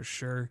 10 for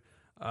sure.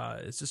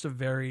 It's just a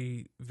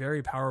very,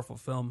 very powerful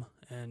film.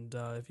 And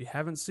if you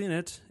haven't seen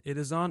it, it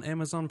is on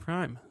Amazon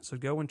Prime. So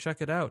go and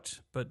check it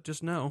out. But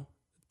just know,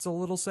 it's a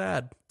little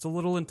sad. It's a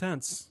little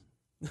intense.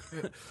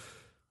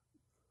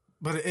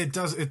 But it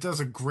does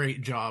a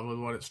great job with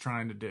what it's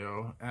trying to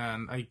do,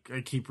 and I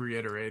keep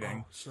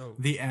reiterating,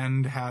 the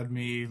end had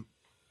me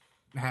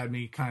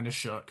kind of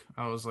shook.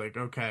 I was like,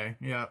 okay,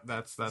 yeah,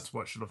 that's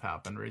what should have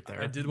happened right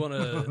there. I did want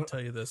to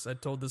tell you this. I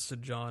told this to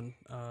John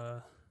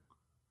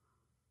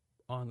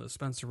on the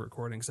Spencer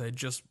recording, because I had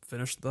just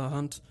finished The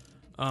Hunt.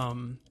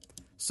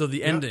 So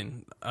the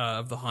ending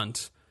of The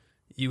Hunt,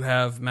 you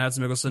have Mads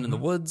Mikkelsen in the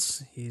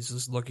woods. He's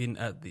just looking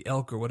at the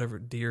elk or whatever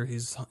deer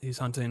he's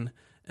hunting,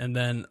 and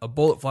then a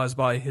bullet flies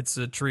by, hits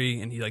a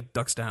tree, and he like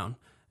ducks down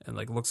and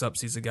like looks up,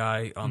 sees a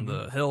guy on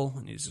the hill,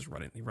 and he's just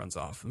running. He runs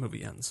off. The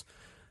movie ends.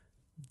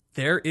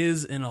 There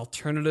is an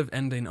alternative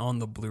ending on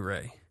the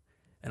Blu-ray,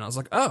 and I was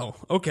like, oh,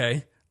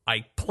 okay.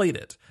 I played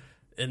it,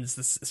 and it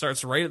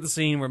starts right at the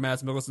scene where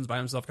Mads Mikkelsen's by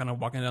himself, kind of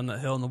walking down the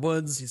hill in the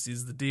woods. He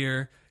sees the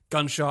deer,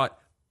 gunshot,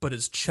 but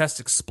his chest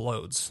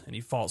explodes, and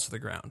he falls to the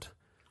ground.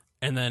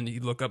 And then you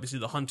look up, you see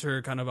the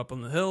hunter kind of up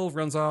on the hill,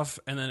 runs off,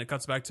 and then it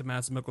cuts back to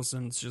Mads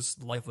Mikkelsen's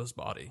just lifeless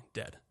body,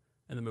 dead.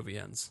 And the movie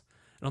ends.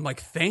 And I'm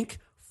like, thank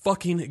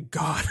fucking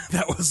God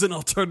that was an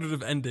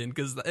alternative ending,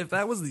 because if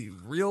that was the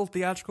real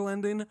theatrical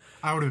ending,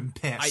 I would have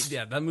been pissed.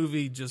 That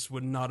movie just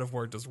would not have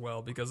worked as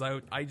well, because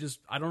I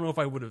don't know if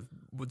I would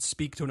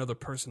speak to another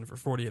person for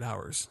 48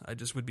 hours. I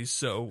just would be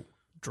so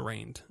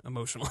drained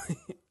emotionally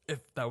if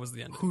that was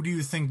the ending. Who do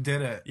you think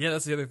did it? Yeah,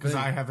 that's the other thing. Because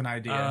I have an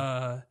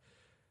idea.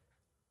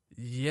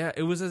 Yeah,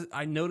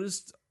 I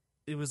noticed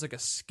it was like a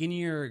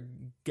skinnier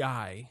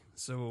guy.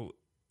 So,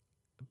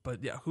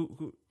 but yeah,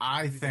 who?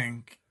 I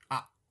think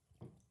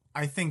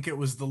it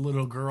was the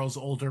little girl's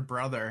older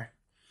brother,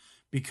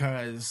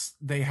 because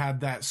they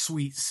had that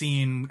sweet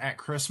scene at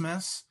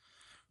Christmas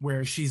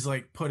where she's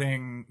like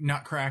putting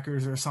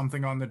nutcrackers or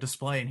something on the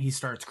display, and he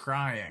starts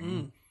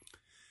crying.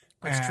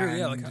 That's true.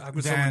 Yeah, like how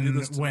could someone do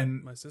this to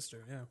my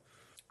sister? Yeah.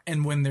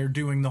 And when they're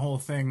doing the whole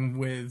thing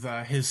with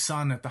his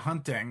son at the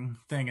hunting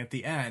thing at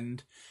the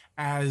end,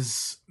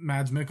 as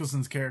Mads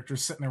Mikkelsen's character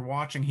is sitting there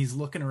watching, he's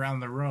looking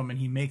around the room and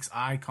he makes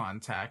eye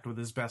contact with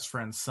his best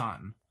friend's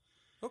son.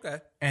 Okay.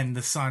 And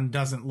the son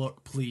doesn't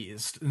look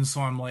pleased. And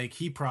so I'm like,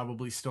 he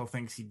probably still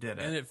thinks he did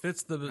it. And it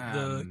fits the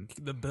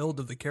build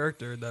of the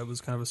character that was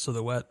kind of a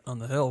silhouette on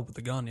the hill with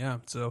the gun, yeah.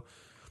 So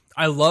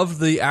I love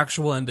the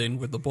actual ending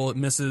with the bullet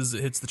misses,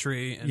 it hits the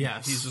tree, and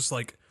he's just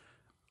like,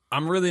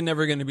 I'm really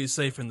never going to be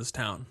safe in this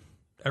town.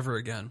 ever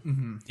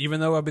again. Even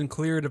though I've been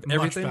cleared of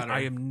everything, better.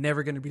 I am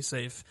never going to be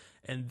safe.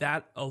 And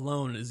that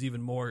alone is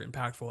even more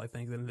impactful, I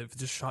think, than if it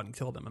just shot and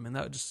killed him. I mean,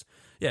 that would just,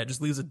 it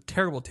just leaves a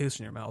terrible taste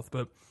in your mouth.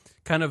 But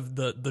kind of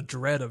the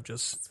dread of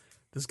just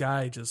this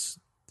guy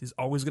he's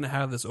always going to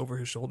have this over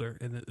his shoulder,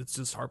 and it's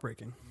just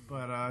heartbreaking.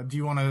 But do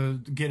you want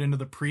to get into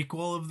the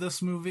prequel of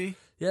this movie?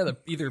 Yeah,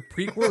 either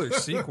prequel or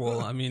sequel.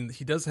 I mean,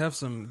 he does have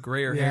some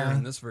grayer hair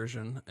in this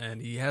version,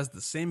 and he has the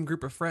same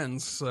group of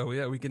friends. So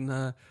yeah, we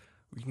can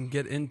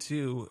get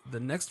into the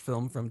next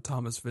film from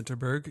Thomas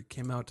Vinterberg. It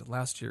came out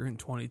last year in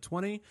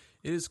 2020.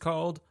 It is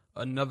called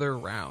Another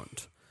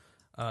Round.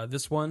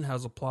 This one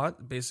has a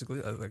plot, basically,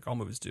 like all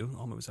movies do.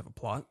 All movies have a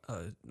plot,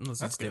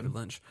 unless it's David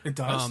Lynch. It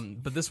does.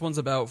 But this one's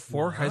about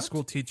four high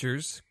school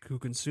teachers who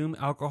consume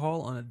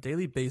alcohol on a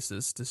daily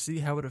basis to see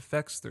how it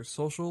affects their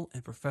social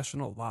and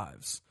professional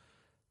lives.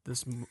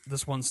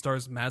 This one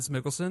stars Mads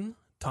Mikkelsen,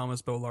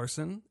 Thomas Bo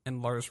Larsen,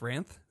 and Lars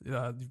Ranth.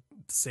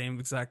 Same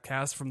exact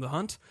cast from The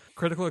Hunt.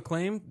 Critical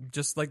acclaim,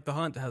 just like The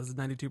Hunt, has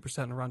 92%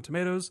 on Rotten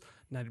Tomatoes,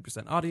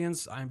 90%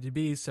 audience,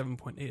 IMDb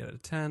 7.8 out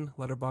of 10,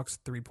 Letterboxd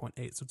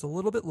 3.8. So it's a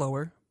little bit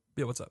lower.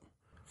 Yeah, what's up?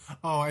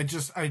 Oh,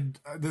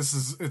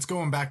 it's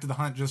going back to The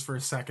Hunt just for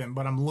a second,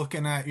 but I'm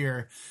looking at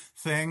your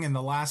thing, and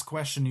the last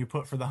question you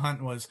put for The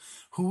Hunt was,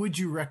 who would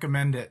you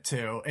recommend it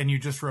to? And you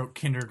just wrote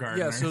kindergartners.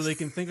 Yeah, so they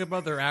can think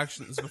about their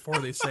actions before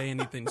they say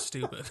anything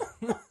stupid.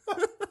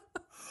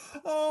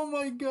 Oh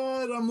my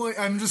God.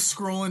 I'm just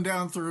scrolling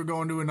down through,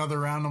 going to another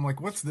round. I'm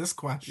like, what's this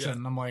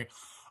question? Yeah. I'm like,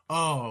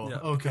 oh,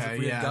 okay. If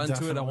we had gotten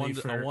to it, I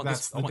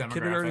want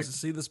kindergartners to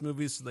see this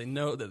movie so they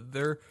know that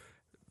their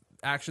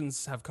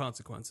actions have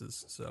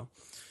consequences. So,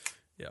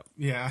 yeah.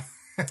 Yeah.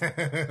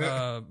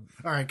 All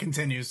right,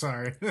 continue.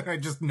 Sorry. I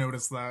just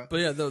noticed that.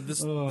 But yeah,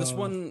 this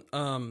one,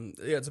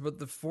 it's about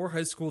the four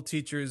high school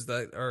teachers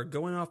that are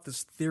going off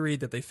this theory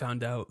that they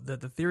found out.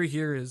 That the theory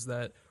here is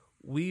that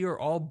we are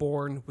all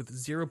born with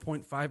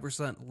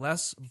 0.5%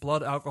 less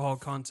blood alcohol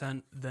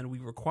content than we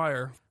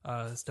require.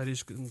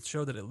 Studies can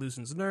show that it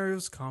loosens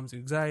nerves, calms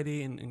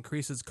anxiety, and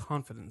increases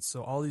confidence.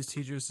 So all these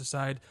teachers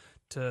decide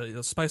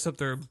to spice up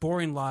their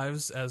boring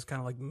lives as kind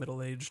of like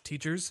middle-aged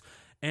teachers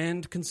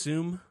and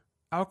consume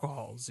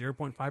alcohol,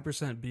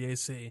 0.5%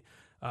 BAC,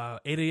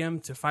 8 a.m.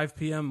 to 5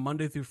 p.m.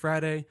 Monday through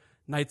Friday,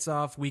 nights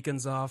off,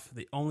 weekends off.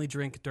 They only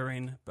drink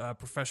during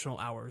professional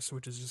hours,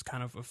 which is just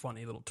kind of a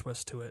funny little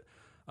twist to it.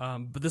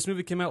 But this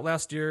movie came out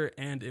last year,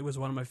 and it was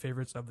one of my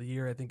favorites of the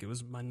year. I think it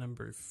was my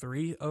number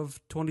 3 of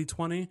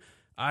 2020.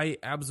 I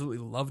absolutely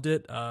loved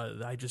it.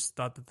 I just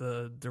thought that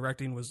the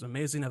directing was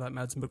amazing. I thought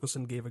Mads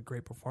Mikkelsen gave a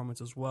great performance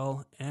as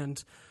well.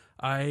 And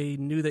I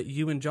knew that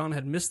you and John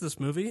had missed this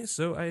movie,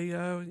 so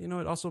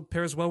it also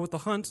pairs well with The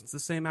Hunt. It's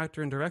the same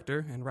actor and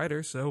director and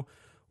writer. So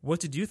what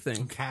did you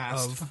think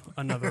of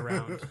Another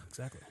Round?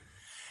 Exactly.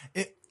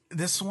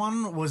 This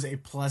one was a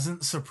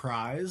pleasant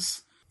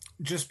surprise,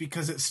 just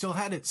because it still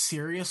had its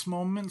serious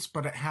moments,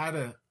 but it had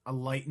a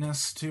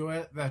lightness to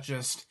it that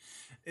just,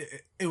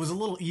 it was a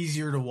little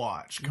easier to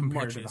watch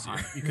compared to The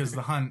Hunt. Because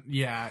The Hunt,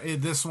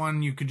 this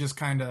one you could just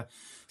kind of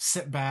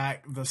sit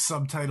back. The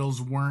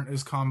subtitles weren't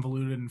as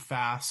convoluted and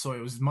fast, so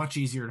it was much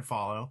easier to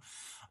follow.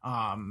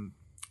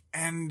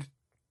 And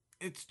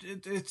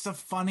it's a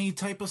funny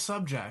type of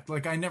subject.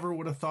 Like, I never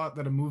would have thought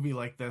that a movie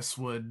like this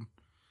would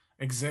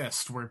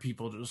exist, where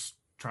people just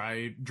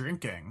try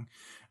drinking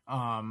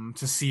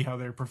to see how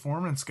their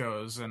performance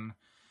goes. And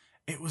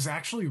it was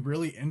actually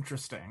really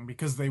interesting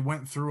because they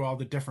went through all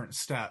the different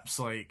steps,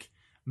 like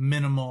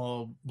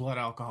minimal blood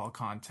alcohol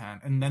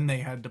content, and then they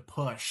had to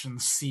push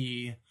and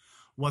see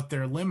what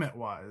their limit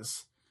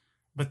was.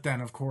 But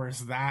then, of course,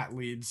 that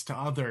leads to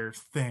other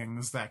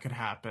things that could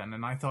happen.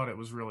 And I thought it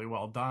was really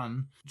well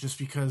done, just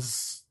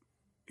because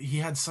he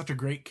had such a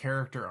great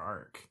character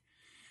arc.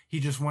 He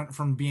just went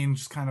from being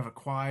just kind of a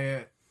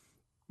quiet,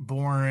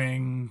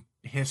 boring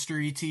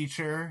history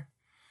teacher,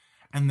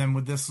 and then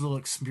with this little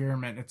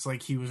experiment, it's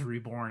like he was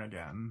reborn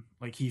again.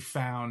 Like, he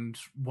found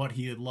what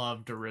he had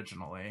loved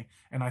originally,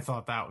 and I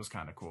thought that was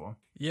kind of cool.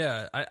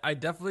 Yeah, I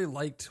definitely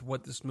liked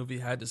what this movie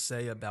had to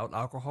say about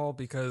alcohol,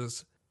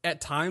 because at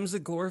times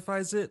it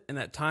glorifies it, and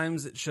at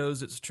times it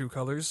shows its true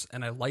colors,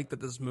 and I like that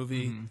this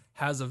movie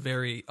has a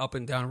very up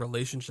and down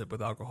relationship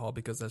with alcohol,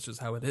 because that's just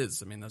how it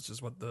is. I mean, that's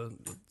just what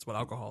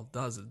alcohol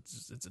does.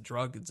 It's a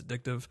drug, it's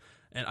addictive,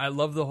 and I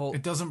love the whole...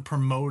 It doesn't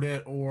promote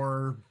it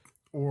or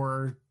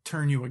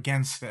turn you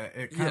against it.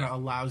 It kind of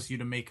allows you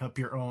to make up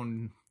your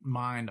own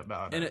mind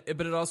about it.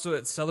 But it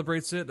also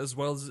celebrates it, as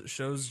well as it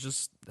shows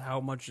just how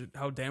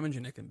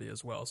damaging it can be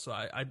as well. So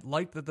I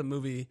liked that the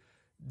movie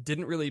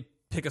didn't really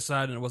pick a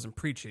side and it wasn't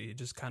preachy. It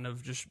just kind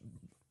of just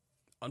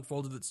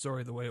unfolded its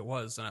story the way it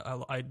was.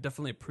 And I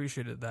definitely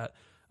appreciated that.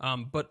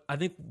 But I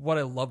think what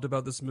I loved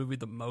about this movie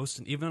the most,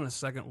 and even on a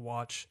second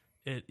watch,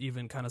 it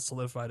even kind of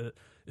solidified it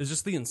is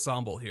just the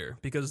ensemble here,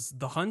 because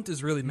The Hunt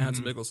is really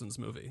Mads Mikkelsen's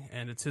movie,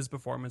 and it's his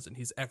performance, and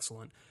he's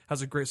excellent.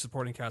 Has a great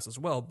supporting cast as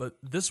well, but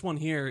this one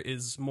here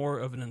is more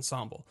of an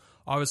ensemble.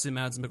 Obviously,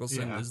 Mads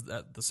Mikkelsen is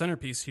at the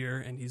centerpiece here,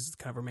 and he's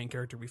kind of our main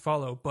character we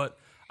follow. But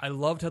I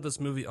loved how this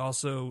movie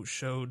also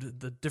showed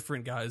the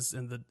different guys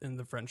in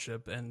the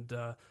friendship, and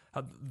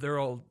how they're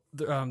all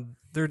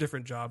their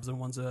different jobs. And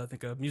one's I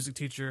think a music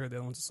teacher, the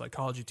other one's a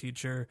psychology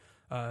teacher.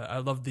 I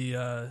love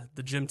the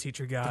gym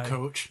teacher guy,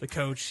 the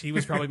coach. He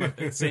was probably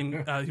my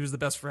same. He was the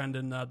best friend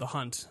in The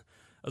Hunt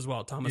as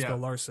well, Thomas Bill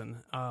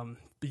Larson.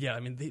 But yeah, I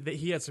mean,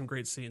 he had some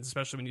great scenes,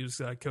 especially when he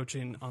was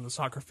coaching on the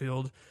soccer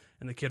field,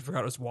 and the kid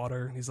forgot his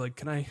water, and he's like,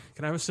 "Can I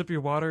have a sip of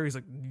your water?" He's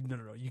like,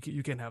 "No,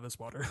 you can't have this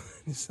water."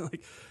 He's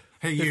like,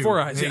 "Hey, you, 4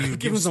 eyes, hey, you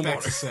give him some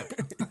Specs water."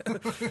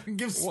 a sip.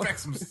 Give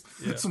Specs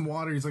some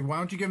water. He's like, "Why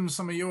don't you give him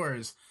some of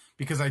yours?"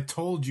 Because I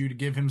told you to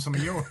give him some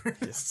of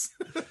yours.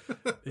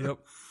 Yep.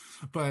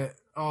 But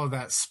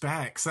that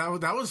Specs,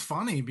 that was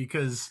funny,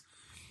 because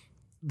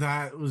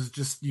that was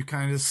just, you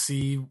kind of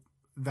see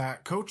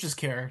that coach's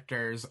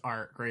character's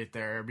arc right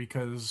there,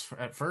 because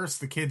at first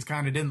the kids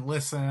kind of didn't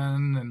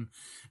listen and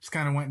just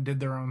kind of went and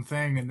did their own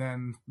thing, and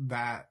then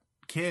that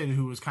kid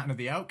who was kind of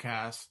the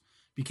outcast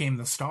became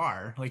the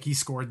star. Like, he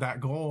scored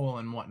that goal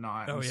and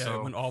whatnot. Oh, and yeah,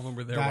 so when all of them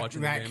were there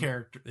watching that the game.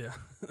 Character. Yeah.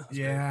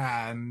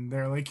 Yeah, and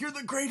they're like, "You're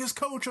the greatest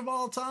coach of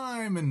all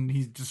time," and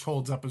he just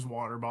holds up his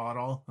water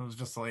bottle. It was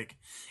just like,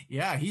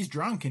 yeah, he's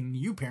drunk and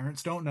you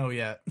parents don't know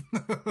yet.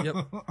 Yep.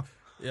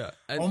 Yeah.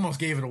 Almost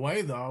gave it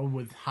away, though,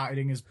 with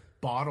hiding his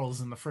bottles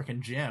in the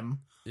frickin' gym.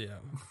 Yeah.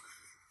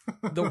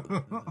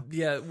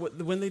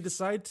 When they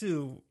decide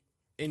to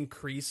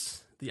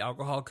increase the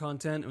alcohol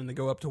content, when they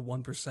go up to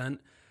 1%,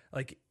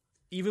 like,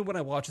 even when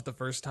I watch it the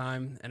first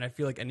time, and I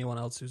feel like anyone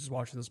else who's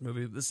watching this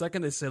movie, the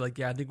second they say, like,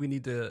 yeah, I think we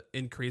need to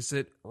increase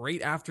it,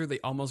 right after they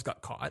almost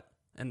got caught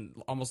and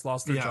almost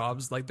lost their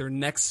jobs, like, their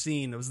next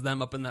scene was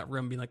them up in that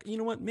room being like, you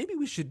know what, maybe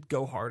we should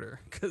go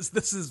harder, because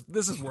this is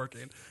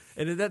working.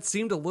 And that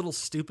seemed a little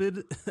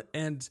stupid,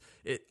 and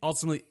it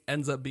ultimately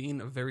ends up being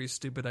a very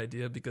stupid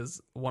idea,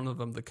 because one of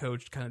them, the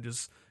coach, kind of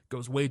just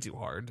goes way too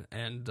hard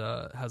and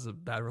has a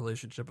bad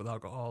relationship with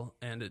alcohol,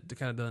 and it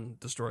kind of then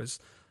destroys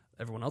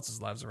everyone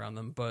else's lives around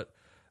them. But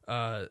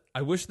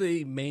I wish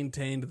they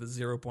maintained the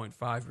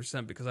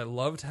 0.5%, because I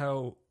loved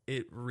how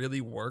it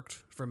really worked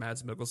for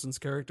Mads Mikkelsen's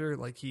character.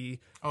 Like, he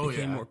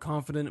became more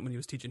confident when he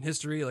was teaching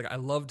history. Like, I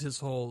loved his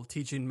whole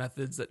teaching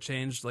methods that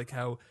changed, like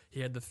how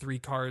he had the 3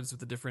 cards with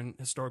the different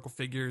historical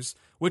figures.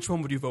 Which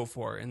one would you vote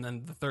for? And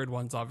then the third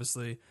one's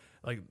obviously,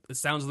 like, it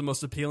sounds the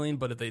most appealing,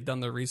 but if they'd done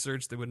their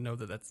research, they would know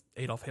that that's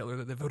Adolf Hitler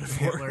that they voted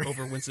for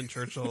over Winston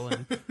Churchill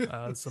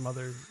and some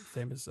other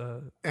famous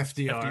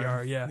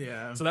FDR.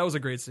 Yeah. So that was a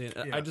great scene.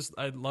 Yeah.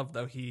 I loved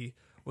how he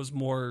was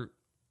more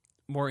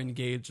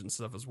engaged and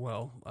stuff as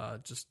well. A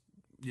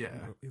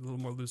little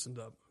more loosened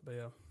up. But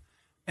yeah.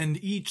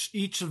 And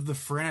each of the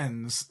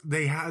friends,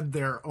 they had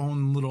their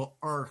own little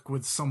arc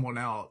with someone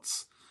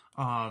else.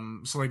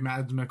 So like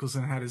Mads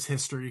Mikkelsen had his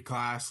history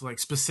class, like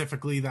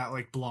specifically that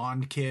like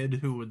blonde kid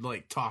who would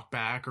like talk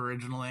back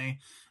originally,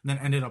 and then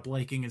ended up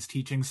liking his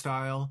teaching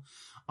style.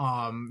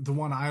 The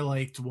one I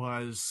liked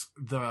was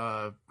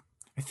I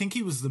think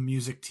he was the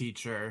music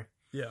teacher.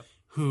 Yeah.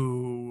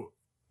 Who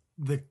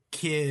the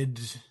kid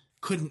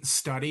couldn't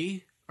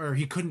study, or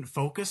he couldn't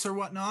focus or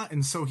whatnot.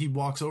 And so he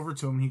walks over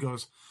to him and he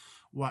goes,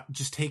 "What?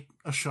 Just take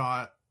a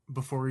shot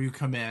before you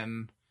come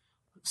in.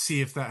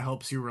 See if that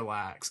helps you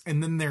relax."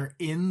 And then they're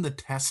in the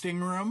testing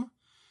room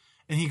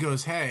and he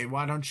goes, "Hey,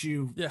 why don't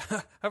you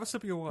have a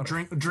sip of your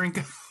water. Drink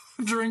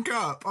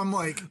up." I'm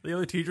like, the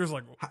other teacher's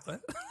like,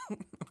 what?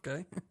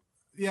 Okay.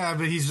 Yeah,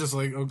 but he's just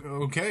like,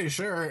 okay,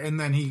 sure. And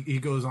then he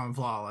goes on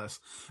flawless.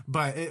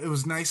 But it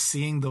was nice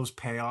seeing those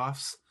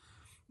payoffs,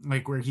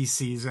 like where he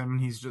sees him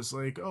and he's just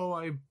like, "Oh,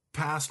 I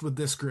passed with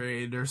this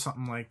grade," or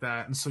something like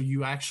that. And so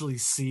you actually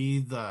see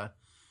the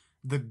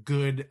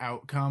good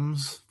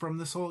outcomes from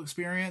this whole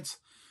experience.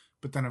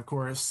 But then, of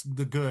course,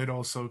 the good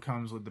also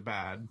comes with the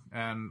bad.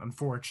 And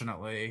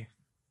unfortunately,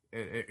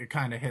 it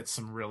kind of hits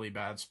some really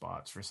bad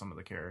spots for some of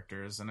the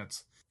characters. And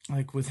it's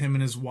like with him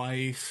and his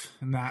wife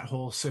and that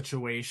whole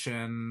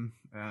situation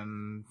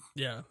and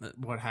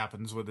what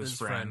happens with his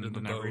friend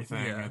and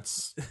everything. Yeah.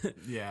 It's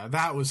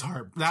that was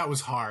hard. That was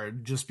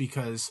hard just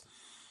because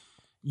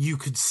you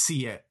could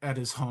see it at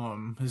his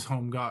home. His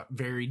home got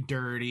very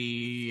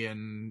dirty,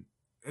 and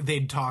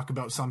they'd talk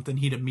about something.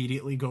 He'd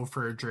immediately go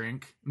for a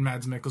drink.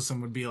 Mads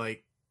Mikkelsen would be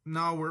like,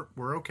 "No,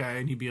 we're okay."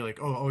 And he'd be like,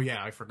 oh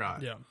yeah, I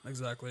forgot. Yeah,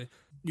 exactly.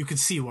 You could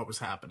see what was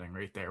happening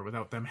right there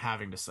without them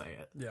having to say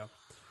it. Yeah.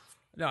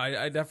 No,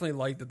 I definitely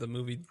like that the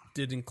movie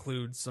did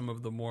include some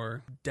of the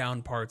more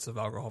down parts of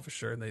alcohol for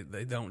sure. And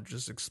they don't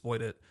just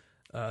exploit it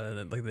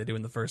like they do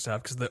in the first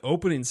half. Because the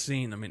opening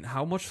scene, I mean,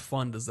 how much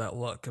fun does that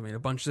look? I mean, a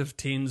bunch of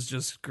teens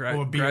just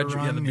graduate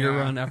the beer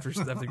run after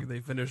they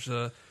finish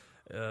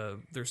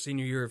their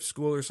senior year of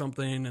school or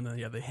something, and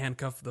then they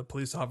handcuff the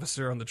police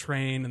officer on the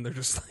train, and they're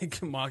just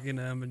like mocking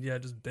him, and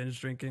just binge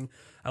drinking.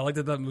 I like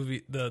that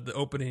movie, the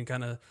opening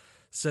kind of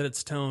set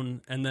its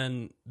tone, and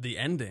then the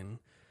ending.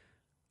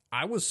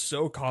 I was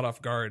so caught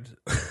off guard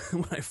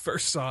when I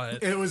first saw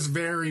it. It was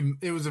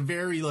a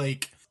very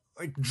like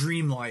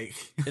dreamlike,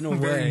 in a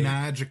very way,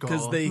 magical,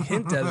 because they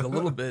hint at it a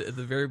little bit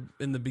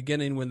in the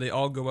beginning when they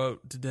all go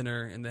out to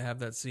dinner and they have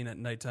that scene at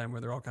nighttime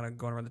where they're all kind of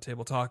going around the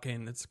table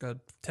talking. It's like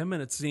a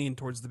 10-minute scene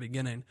towards the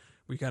beginning.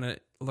 We kind of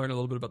learn a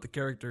little bit about the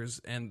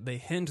characters, and they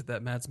hint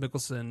that Mads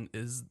Mikkelsen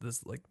is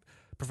this like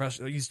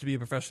professional, used to be a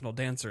professional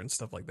dancer and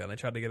stuff like that. And I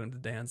tried to get him to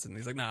dance, and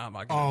he's like, "Nah, I'm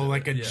not gonna." Oh, do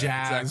like it. a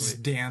jazz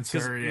dancer.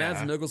 Because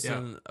Mads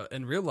Mikkelsen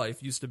in real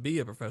life used to be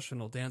a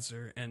professional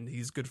dancer, and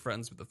he's good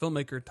friends with the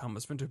filmmaker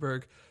Thomas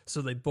Vinterberg.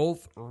 So they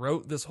both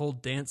wrote this whole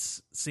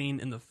dance scene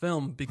in the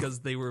film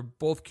because they were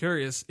both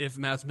curious if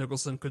Mads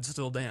Mikkelsen could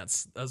still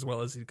dance as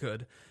well as he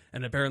could.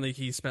 And apparently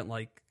he spent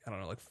like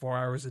 4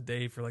 hours a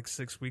day for like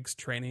 6 weeks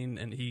training,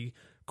 and he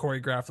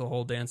choreographed the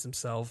whole dance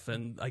himself.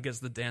 And I guess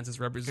the dance is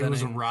representing it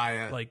was a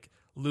riot, like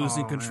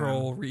losing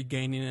control,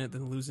 regaining it,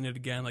 then losing it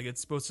again. Like it's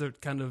supposed to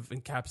kind of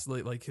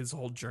encapsulate like his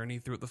whole journey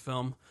through the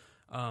film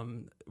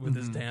with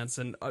his dance.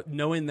 And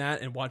knowing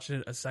that and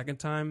watching it a second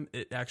time,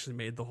 it actually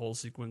made the whole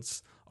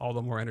sequence all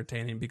the more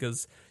entertaining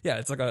because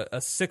it's like a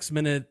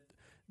 6-minute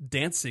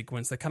dance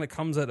sequence that kind of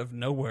comes out of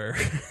nowhere.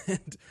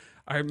 And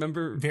I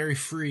remember very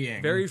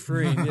freeing.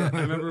 Yeah,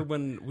 I remember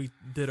when we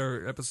did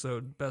our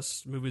episode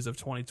Best Movies of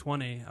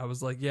 2020, I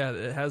was like, yeah,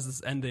 it has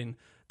this ending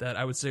that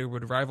I would say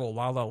would rival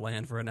La La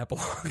Land for an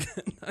epilogue.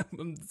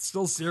 I'm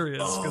still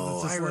serious. Oh,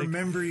 it's just I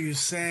remember you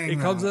saying it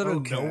comes out of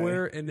Okay.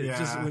 nowhere, and it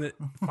just when it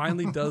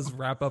finally does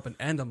wrap up and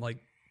end, I'm like,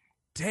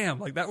 damn,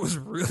 like that was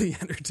really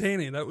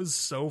entertaining. That was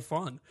so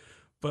fun,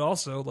 but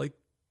also like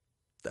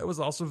that was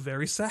also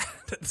very sad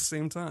at the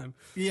same time.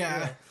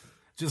 Yeah.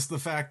 Just the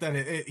fact that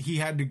he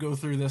had to go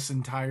through this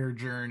entire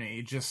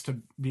journey just to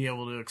be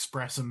able to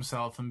express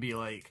himself and be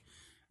like,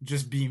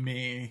 just be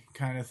me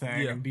kind of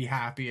thing and be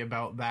happy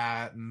about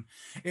that. And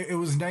it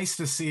was nice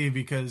to see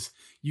because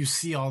you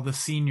see all the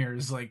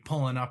seniors like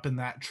pulling up in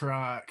that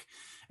truck,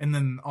 and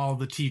then all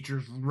the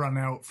teachers run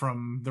out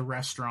from the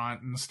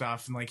restaurant and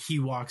stuff. And like he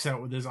walks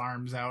out with his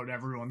arms out,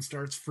 everyone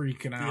starts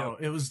freaking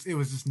out. It was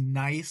just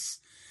nice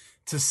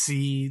to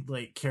see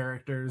like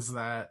characters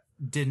that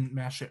didn't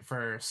mesh at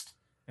first,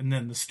 and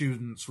then the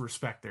students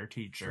respect their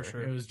teacher. For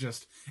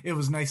sure. It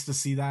was nice to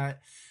see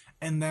that.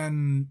 And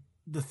then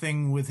the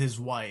thing with his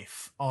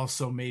wife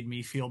also made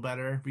me feel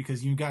better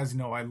because you guys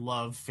know I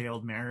love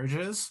failed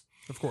marriages.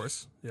 Of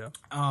course. Yeah.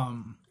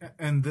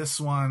 And this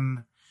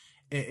one,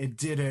 it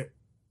did it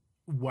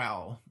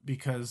well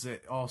because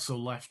it also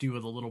left you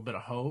with a little bit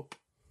of hope,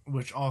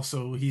 which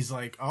also he's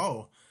like,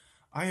 oh,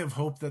 I have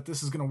hope that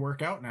this is going to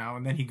work out now.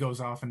 And then he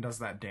goes off and does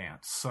that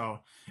dance.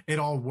 So it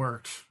all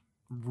worked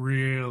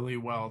really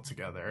well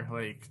together.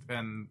 Like,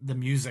 and the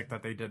music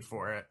that they did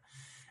for it.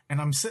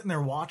 And I'm sitting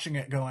there watching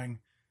it going,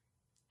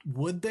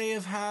 would they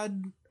have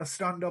had a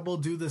stunt double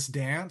do this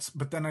dance?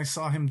 But then I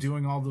saw him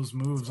doing all those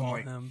moves. I'm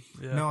like,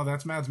 no,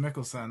 that's Mads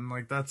Mikkelsen.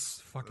 Like, that's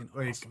fucking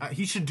like, awesome.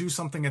 He should do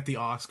something at the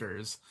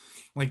Oscars,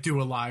 like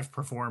do a live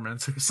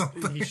performance or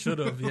something. He should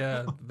have,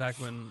 back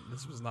when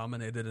this was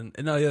nominated.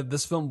 And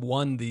this film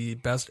won the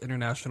Best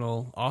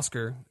International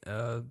Oscar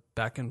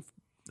back in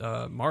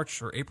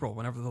March or April,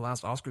 whenever the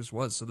last Oscars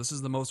was. So this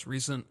is the most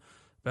recent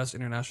Best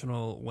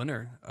International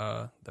winner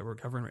that we're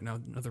covering right now,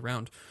 another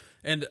round.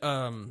 And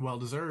well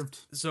deserved.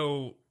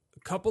 So a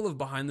couple of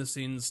behind the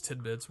scenes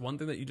tidbits. One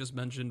thing that you just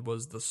mentioned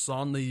was the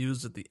song they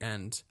used at the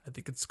end. I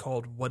think it's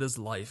called What Is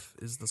Life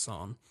is the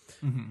song.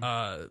 Mm-hmm.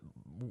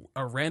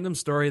 A random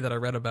story that I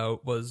read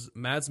about was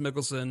Mads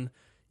Mikkelsen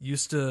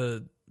used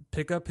to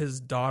pick up his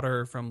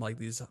daughter from like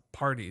these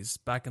parties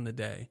back in the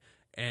day.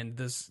 And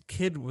this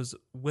kid was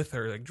with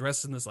her, like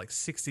dressed in this like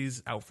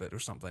 60s outfit or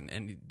something.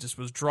 And he just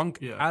was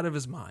drunk out of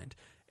his mind.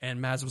 And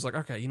Mads was like,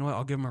 okay, you know what?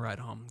 I'll give him a ride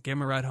home. Gave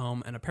him a ride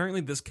home. And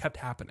apparently this kept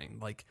happening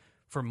like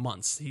for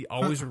months. He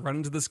always would run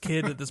into this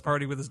kid at this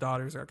party with his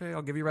daughter. He's like, okay,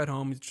 I'll give you a ride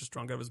home. He's just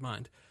drunk out of his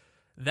mind.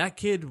 That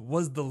kid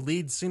was the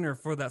lead singer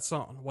for that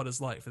song, What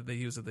Is Life, that they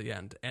used at the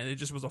end. And it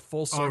just was a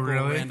full circle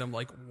random,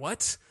 like,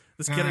 what?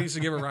 This kid I used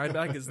to give a ride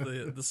back is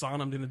the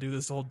song I'm going to do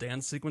this whole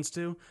dance sequence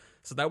to.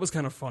 So that was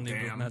kind of funny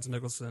with Mads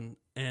Mikkelsen.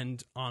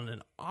 And on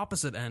an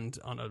opposite end,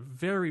 on a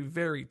very,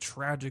 very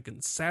tragic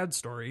and sad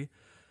story,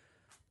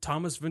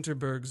 Thomas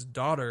Vinterberg's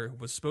daughter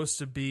was supposed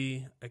to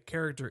be a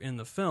character in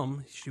the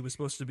film. She was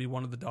supposed to be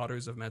one of the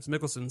daughters of Mads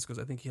Mikkelsen's, because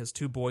I think he has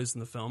 2 boys in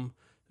the film.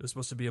 It was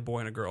supposed to be a boy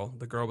and a girl.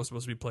 The girl was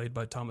supposed to be played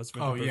by Thomas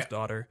Vinterberg's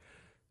daughter.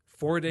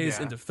 4 days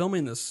into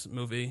filming this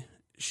movie,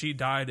 she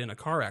died in a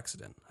car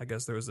accident. I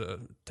guess there was a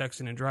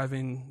texting and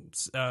driving,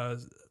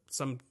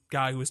 some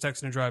guy who was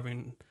texting and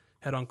driving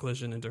head-on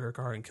collision into her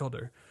car and killed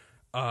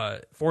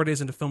her. 4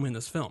 days into filming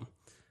this film.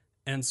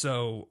 And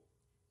so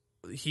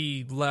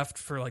he left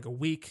for like a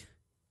week,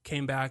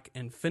 came back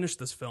and finished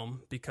this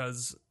film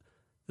because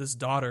this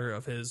daughter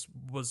of his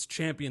was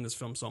championing this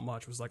film so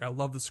much, was like, I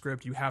love the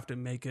script, you have to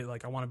make it,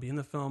 like I want to be in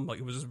the film. Like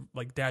it was just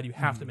like, Dad, you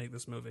have to make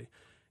this movie.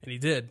 And he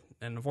did.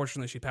 And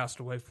unfortunately she passed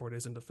away 4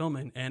 days into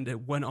filming, and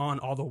it went on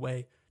all the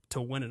way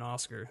to win an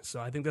Oscar. So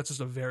I think that's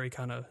just a very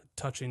kind of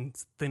touching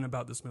thing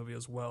about this movie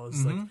as well.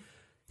 Is like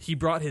he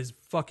brought his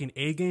fucking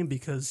A game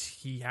because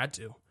he had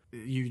to.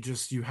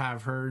 You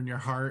have her in your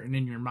heart and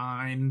in your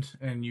mind,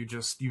 and you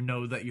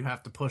know that you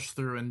have to push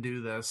through and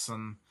do this,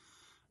 and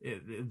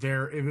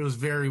it was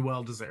very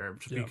well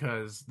deserved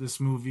because this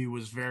movie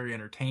was very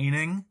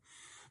entertaining.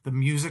 The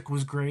music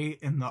was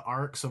great, and the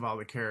arcs of all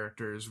the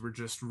characters were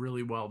just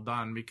really well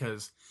done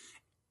because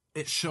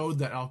it showed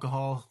that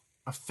alcohol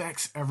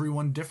affects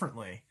everyone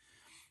differently.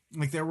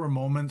 Like, there were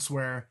moments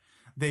where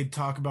they'd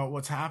talk about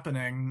what's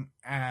happening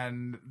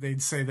and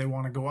they'd say they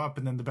want to go up,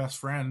 and then the best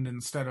friend,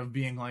 instead of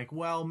being like,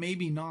 well,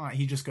 maybe not,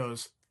 he just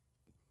goes,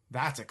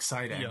 that's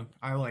exciting. Yeah.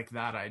 I like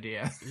that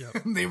idea. Yeah.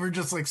 They were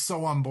just like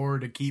so on board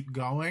to keep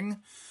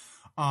going.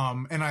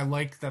 And I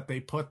liked that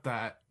they put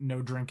that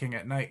no drinking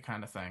at night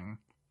kind of thing.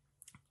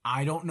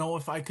 I don't know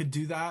if I could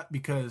do that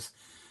because,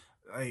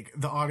 like,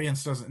 the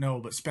audience doesn't know,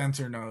 but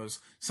Spencer knows.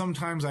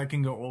 Sometimes I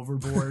can go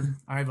overboard.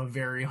 I have a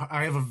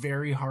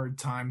very hard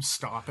time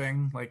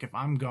stopping. Like, if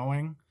I'm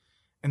going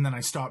and then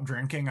I stop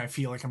drinking, I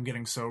feel like I'm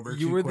getting sober.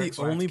 You were the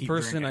only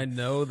person I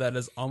know that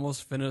has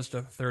almost finished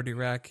a 30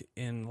 rack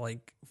in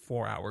like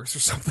 4 hours or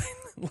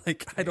something.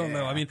 Like, I don't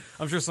know. I mean,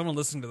 I'm sure someone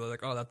listening to that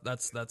like, oh,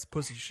 that's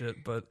pussy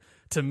shit. But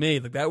to me,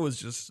 like, that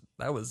was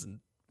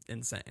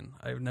insane.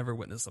 I've never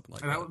witnessed something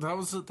like that.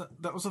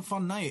 That was a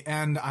fun night,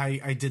 and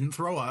I didn't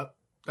throw up.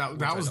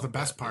 That was the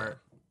best part.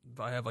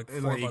 Yeah. I have like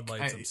 4 Bud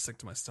Lights. I'm sick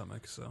to my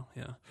stomach, so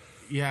yeah.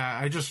 Yeah,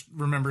 I just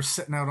remember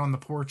sitting out on the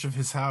porch of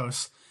his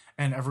house,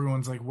 and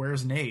everyone's like,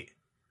 "Where's Nate?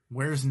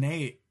 Where's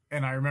Nate?"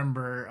 And I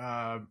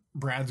remember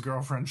Brad's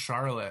girlfriend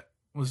Charlotte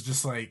was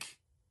just like,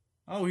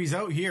 "Oh, he's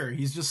out here.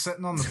 He's just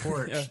sitting on the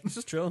porch. Yeah, he's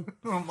just chilling."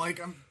 I'm like,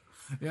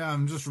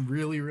 I'm just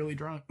really, really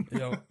drunk.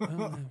 Yeah.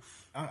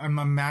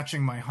 I'm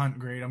matching my Hunt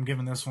grade. I'm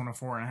giving this one a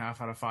 4.5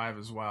 out of 5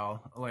 as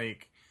well.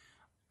 Like,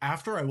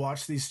 after I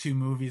watched these two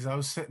movies, I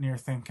was sitting here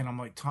thinking, I'm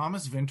like,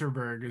 Thomas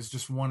Vinterberg is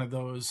just one of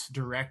those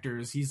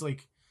directors. He's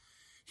like,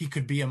 he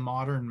could be a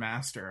modern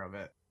master of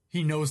it.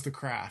 He knows the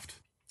craft.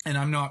 And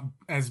I'm not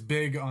as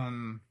big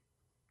on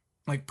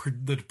like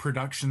the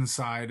production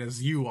side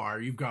as you are.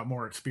 You've got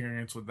more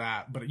experience with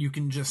that, but you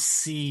can just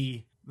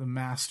see the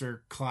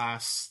master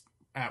class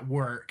at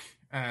work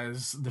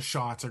as the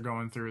shots are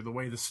going through, the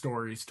way the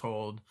story's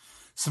told,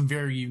 some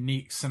very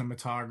unique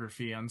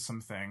cinematography on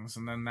some things,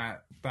 and then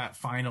that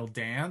final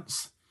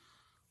dance,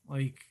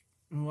 like,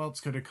 who else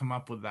could have come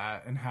up with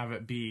that and have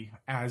it be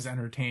as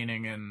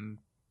entertaining and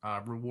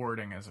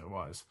rewarding as it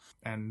was?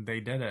 And they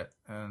did it,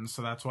 and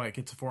so that's why it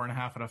gets a 4.5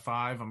 out of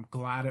 5. I'm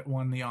glad it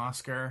won the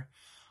Oscar.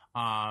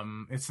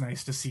 It's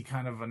nice to see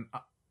kind of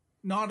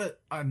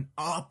an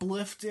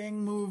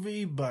uplifting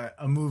movie, but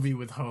a movie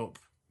with hope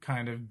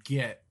kind of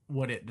get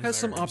what it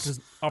deserves. Has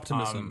some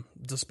optimism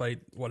despite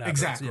what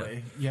happens.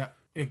 Exactly. Yeah.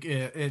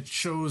 It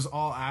shows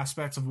all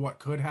aspects of what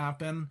could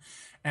happen,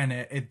 and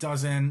it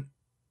doesn't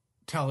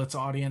tell its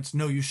audience,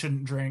 no, you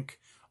shouldn't drink,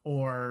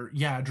 or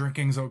yeah,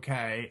 drinking's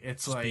okay.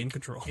 It's just like, be in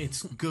control.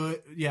 It's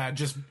good. Yeah,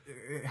 just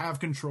have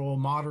control,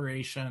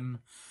 moderation,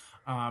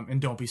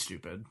 and don't be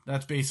stupid.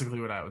 That's basically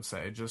what I would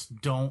say.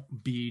 Just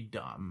don't be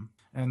dumb.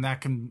 And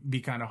that can be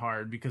kind of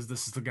hard because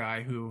this is the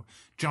guy who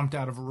jumped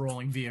out of a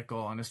rolling vehicle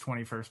on his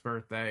 21st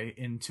birthday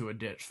into a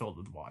ditch filled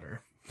with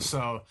water.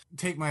 So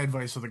take my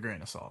advice with a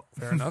grain of salt.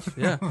 Fair enough.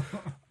 Yeah.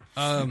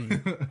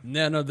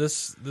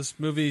 This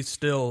movie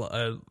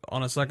still,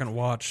 on a second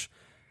watch,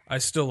 I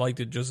still liked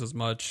it just as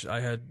much.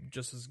 I had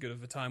just as good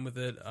of a time with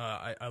it.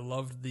 I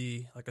loved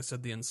like I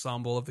said, the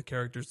ensemble of the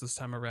characters this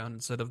time around.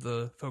 Instead of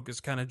the focus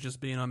kind of just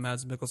being on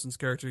Mads Mikkelsen's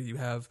character, you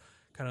have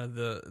kind of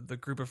the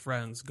group of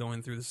friends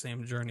going through the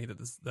same journey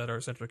that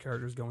our central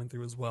character is going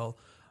through as well.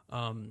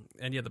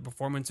 And yeah, the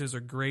performances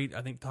are great.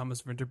 I think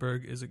Thomas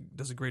Vinterberg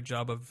does a great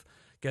job of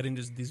getting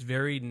just these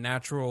very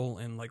natural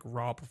and like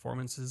raw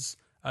performances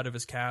out of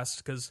his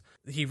cast, because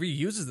he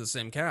reuses the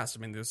same cast.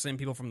 I mean, they're the same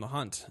people from The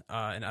Hunt,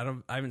 and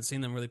I haven't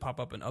seen them really pop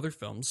up in other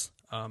films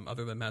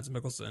other than Mads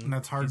Mikkelsen. And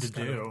that's hard to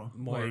do.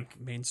 More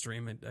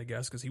mainstream, I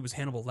guess, because he was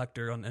Hannibal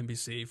Lecter on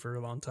NBC for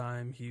a long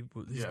time. He's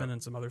been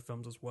in some other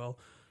films as well.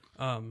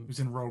 He's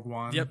in Rogue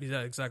One. Yep,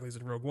 yeah, exactly. He's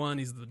in Rogue One.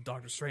 He's the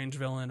Doctor Strange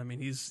villain. I mean,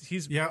 he's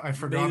I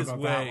forgot made his about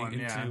way that one.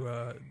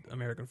 into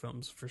American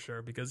films for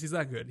sure, because he's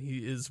that good. He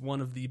is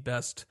one of the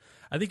best.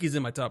 I think he's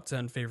in my top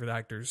 10 favorite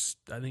actors.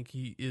 I think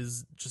he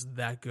is just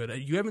that good.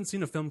 You haven't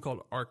seen a film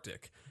called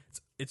Arctic?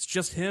 It's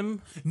just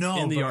him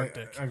in the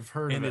Arctic. I've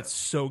heard of it. And it's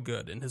so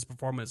good, and his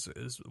performance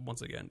is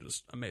once again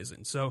just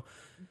amazing. So,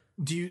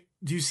 do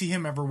you see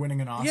him ever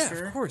winning an Oscar?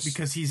 Yeah, of course,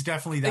 because he's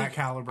definitely that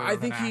caliber. I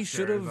think he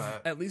should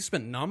have at least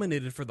been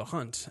nominated for The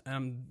Hunt.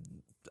 I'm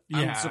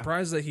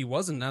surprised that he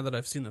wasn't. Now that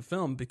I've seen the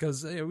film,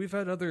 because we've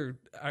had other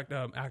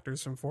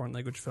actors from foreign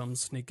language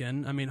films sneak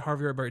in. I mean,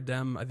 Javier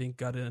Bardem, I think,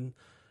 got in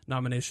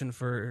nomination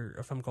for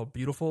a film called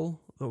Beautiful.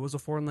 That was a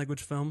foreign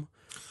language film.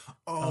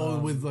 Oh,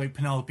 with like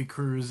Penelope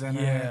Cruz in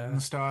it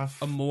and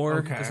stuff.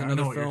 Amour is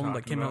another film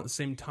that came out at the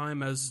same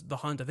time as The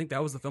Hunt. I think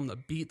that was the film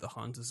that beat The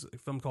Hunt. Is a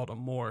film called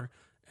Amour,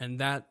 and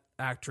that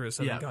actress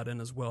got in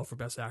as well for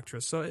Best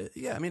Actress. So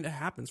yeah, I mean, it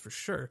happens for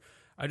sure.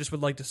 I just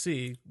would like to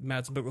see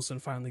Mads Mikkelsen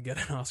finally get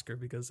an Oscar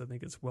because I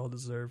think it's well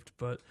deserved.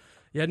 But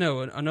yeah, no,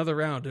 Another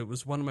Round. It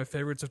was one of my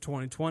favorites of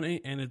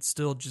 2020, and it's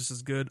still just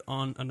as good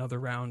on Another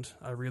Round.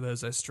 I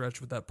realize I stretched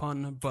with that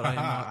pun, but I am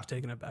not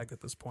taking it back at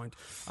this point.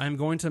 I am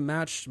going to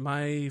match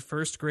my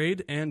first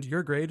grade and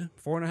your grade,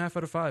 4.5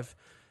 out of 5.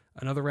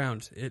 Another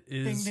Round. It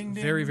is Ding, ding,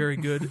 ding. very, very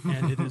good,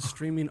 and it is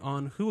streaming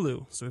on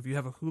Hulu. So if you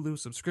have a Hulu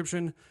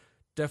subscription,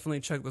 definitely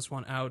check this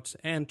one out,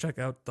 and check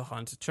out The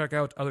Hunt. Check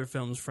out other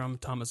films from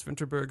Thomas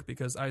Vinterberg,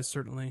 because I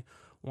certainly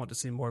want to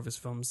see more of his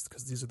films,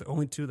 because these are the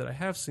only 2 that I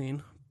have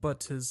seen,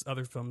 but his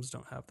other films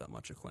don't have that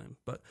much acclaim.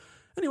 But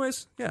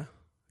anyways, yeah,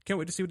 can't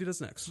wait to see what he does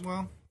next.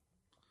 Well,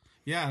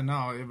 yeah,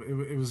 no,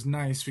 it was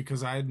nice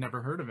because I had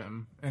never heard of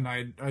him, and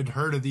I'd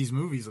heard of these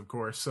movies, of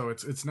course. So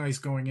it's nice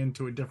going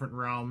into a different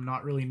realm,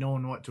 not really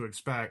knowing what to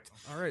expect.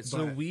 All right,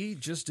 so we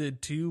just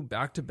did 2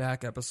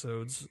 back-to-back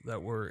episodes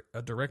that were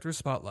a director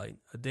spotlight,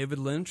 a David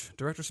Lynch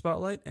director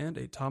spotlight, and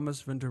a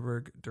Thomas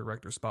Vinterberg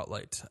director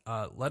spotlight.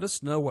 Let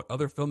us know what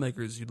other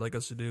filmmakers you'd like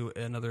us to do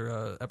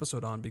another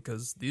episode on,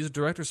 because these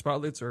director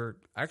spotlights are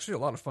actually a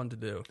lot of fun to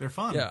do. They're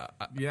fun. Yeah,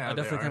 I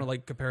definitely kind of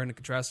like comparing and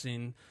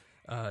contrasting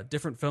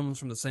different films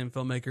from the same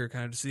filmmaker,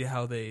 kind of to see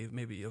how they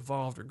maybe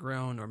evolved or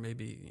grown, or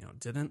maybe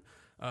didn't.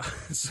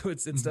 So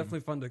it's definitely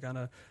fun to kind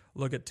of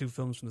look at 2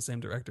 films from the same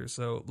director.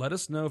 So let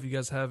us know if you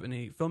guys have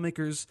any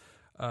filmmakers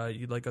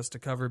you'd like us to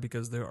cover,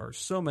 because there are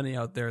so many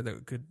out there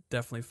that could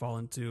definitely fall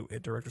into a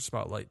director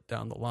spotlight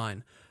down the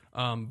line.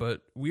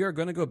 But we are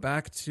going to go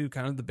back to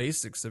kind of the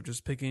basics of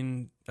just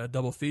picking a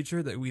double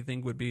feature that we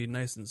think would be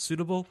nice and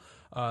suitable.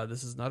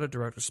 This is not a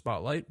director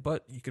spotlight,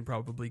 but you can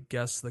probably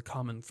guess the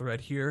common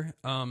thread here.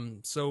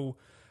 So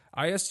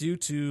I asked you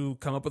to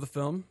come up with a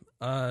film,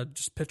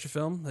 just pitch a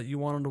film that you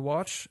wanted to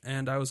watch,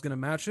 and I was going to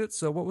match it.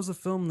 So what was the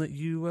film that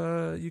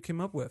you came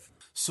up with?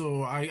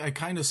 So I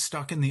kind of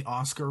stuck in the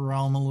Oscar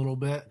realm a little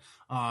bit.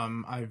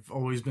 I've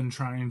always been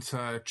trying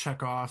to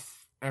check off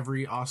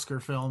every Oscar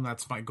film.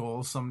 That's my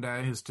goal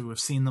someday, is to have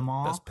seen them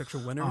all. Best Picture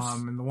winners?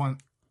 And the one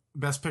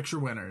Best Picture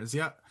winners,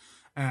 yeah.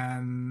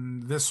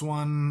 And this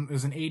one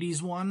is an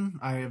 80s one.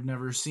 I have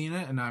never seen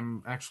it, and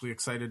I'm actually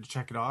excited to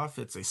check it off.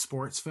 It's a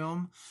sports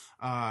film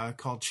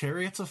called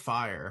Chariots of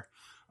Fire.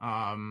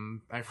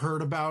 I've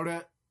heard about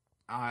it.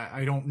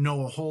 I don't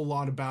know a whole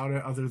lot about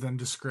it other than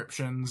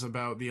descriptions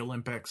about the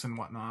Olympics and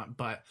whatnot,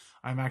 but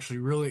I'm actually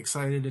really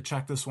excited to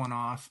check this one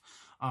off.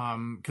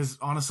 Because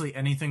honestly,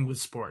 anything with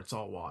sports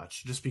I'll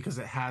watch, just because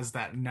it has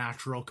that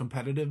natural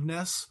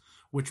competitiveness,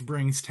 which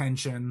brings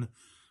tension,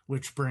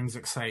 which brings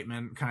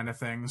excitement, kind of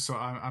thing. So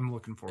I'm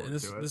looking forward to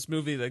it. This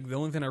movie, like, the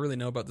only thing I really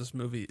know about this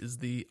movie is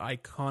the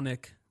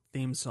iconic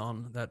theme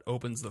song that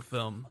opens the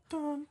film.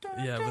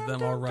 Yeah, with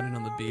them all running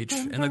on the beach.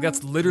 And like,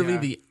 that's literally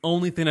the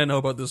only thing I know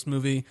about this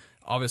movie.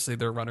 Obviously,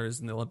 they're runners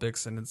in the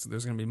Olympics, and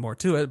there's going to be more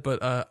to it. But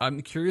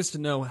I'm curious to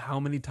know how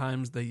many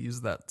times they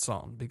use that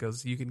song,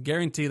 because you can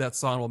guarantee that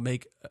song will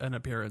make an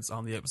appearance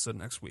on the episode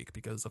next week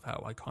because of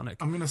how iconic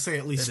I'm going to say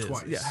at least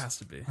twice. Yeah, it has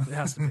to be. It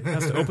has to be. It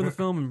has to open the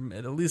film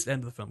and at least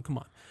end the film. Come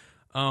on.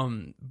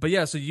 But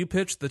yeah, so you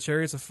pitched the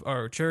Chariots of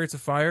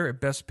Fire, a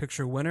Best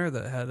Picture winner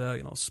that had a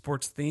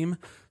sports theme.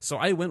 So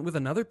I went with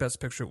another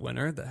Best Picture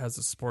winner that has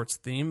a sports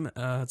theme.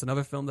 It's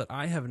another film that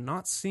I have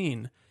not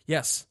seen.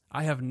 Yes,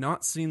 I have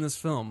not seen this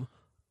film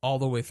all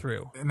the way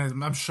through. And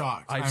I'm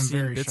shocked. I've I'm seen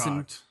very bits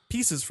and shocked.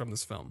 pieces from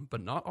this film,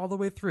 but not all the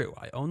way through.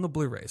 I own the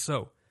Blu-ray,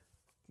 so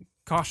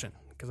caution,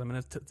 because I'm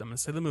gonna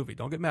say the movie.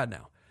 Don't get mad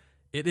now.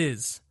 It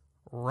is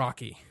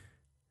Rocky.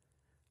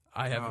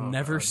 I have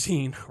never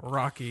seen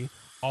Rocky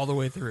all the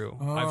way through.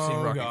 I've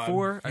seen Rocky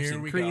 4, I've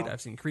seen Creed,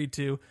 I've seen Creed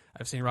 2,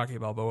 I've seen Rocky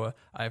Balboa.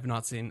 I have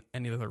not seen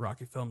any of the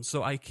Rocky films,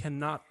 so I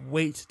cannot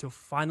wait to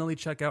finally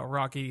check out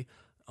Rocky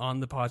on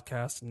the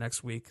podcast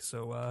next week.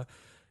 So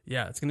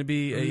yeah, it's going to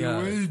be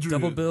a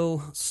double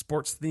bill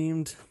sports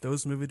themed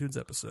Those Movie Dudes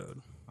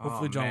episode.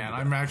 Hopefully, John. Man,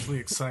 I'm actually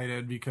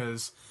excited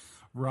because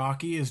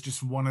Rocky is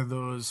just one of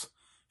those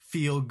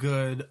feel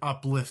good,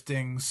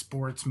 uplifting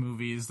sports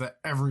movies that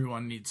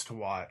everyone needs to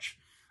watch.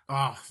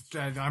 Oh,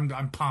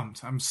 I'm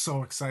pumped. I'm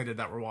so excited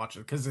that we're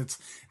watching, because it's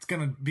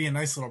gonna be a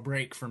nice little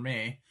break for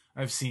me.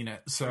 I've seen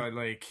it, so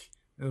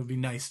it'll be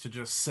nice to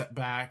just sit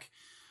back,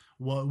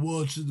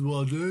 watch it. Adrian,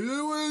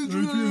 I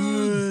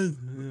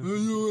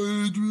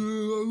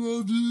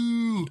love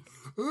you,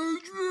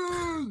 Adrian.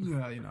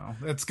 Yeah,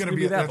 that's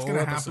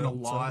gonna happen a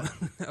lot.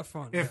 So have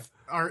fun. If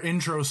our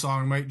intro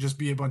song might just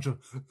be a bunch of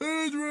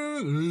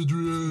Adrian.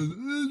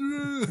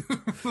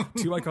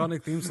 Two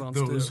iconic theme songs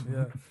too.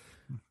 Yeah.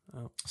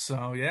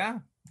 So yeah,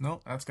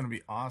 no, that's gonna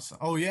be awesome.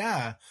 Oh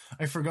yeah,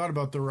 I forgot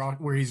about the rock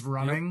where he's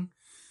running.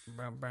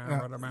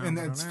 And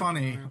it's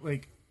funny,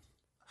 like,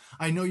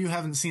 I know you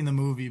haven't seen the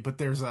movie, but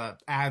there's a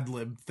ad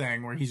lib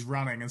thing where he's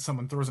running and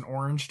someone throws an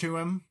orange to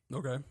him.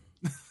 Okay.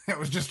 It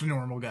was just a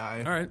normal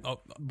guy. All right,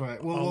 But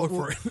I'll look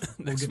for it we'll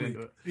next get week.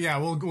 into it. Yeah,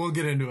 we'll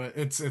get into it.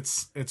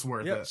 It's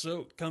worth Yep, it.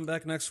 so come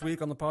back next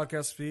week on the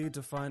podcast feed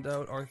to find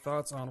out our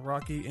thoughts on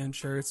Rocky and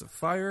Chariots of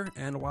Fire.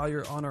 And while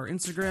you're on our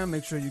Instagram,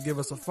 make sure you give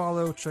us a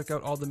follow. Check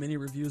out all the mini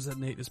reviews that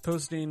Nate is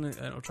posting.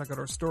 And check out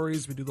our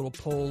stories. We do little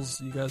polls.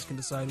 You guys can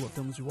decide what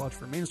films you watch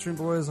for Mainstream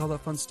Boys, all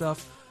that fun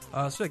stuff.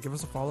 So yeah, give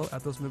us a follow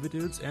at Those Movie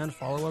Dudes and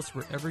follow us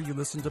wherever you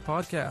listen to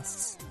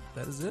podcasts.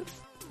 That is it.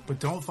 But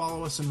don't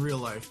follow us in real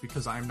life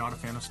because I'm not a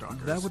fan of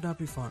stalkers. That would not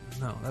be fun.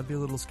 No, that'd be a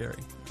little scary.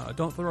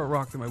 Don't throw a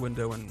rock through my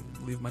window and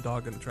leave my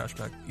dog in a trash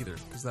bag either,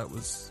 because that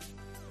was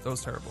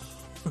terrible.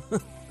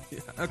 Yeah,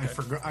 okay. I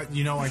forgot. I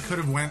could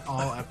have went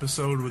all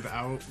episode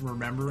without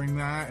remembering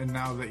that, and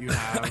now that you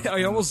have,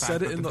 I almost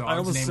said it. I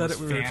almost said it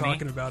when we were Fanny.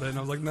 talking about it, and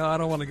I was like, "No, I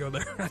don't want to go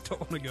there. I don't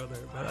want to go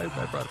there." But I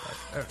brought it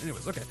back. All right,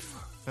 anyways, okay.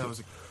 That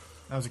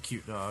was a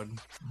cute dog.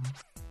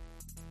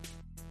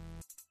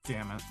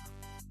 Damn it.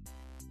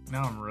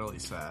 Now I'm really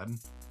sad.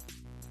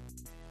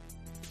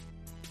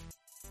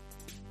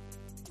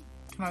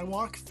 Can I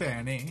walk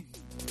Fanny?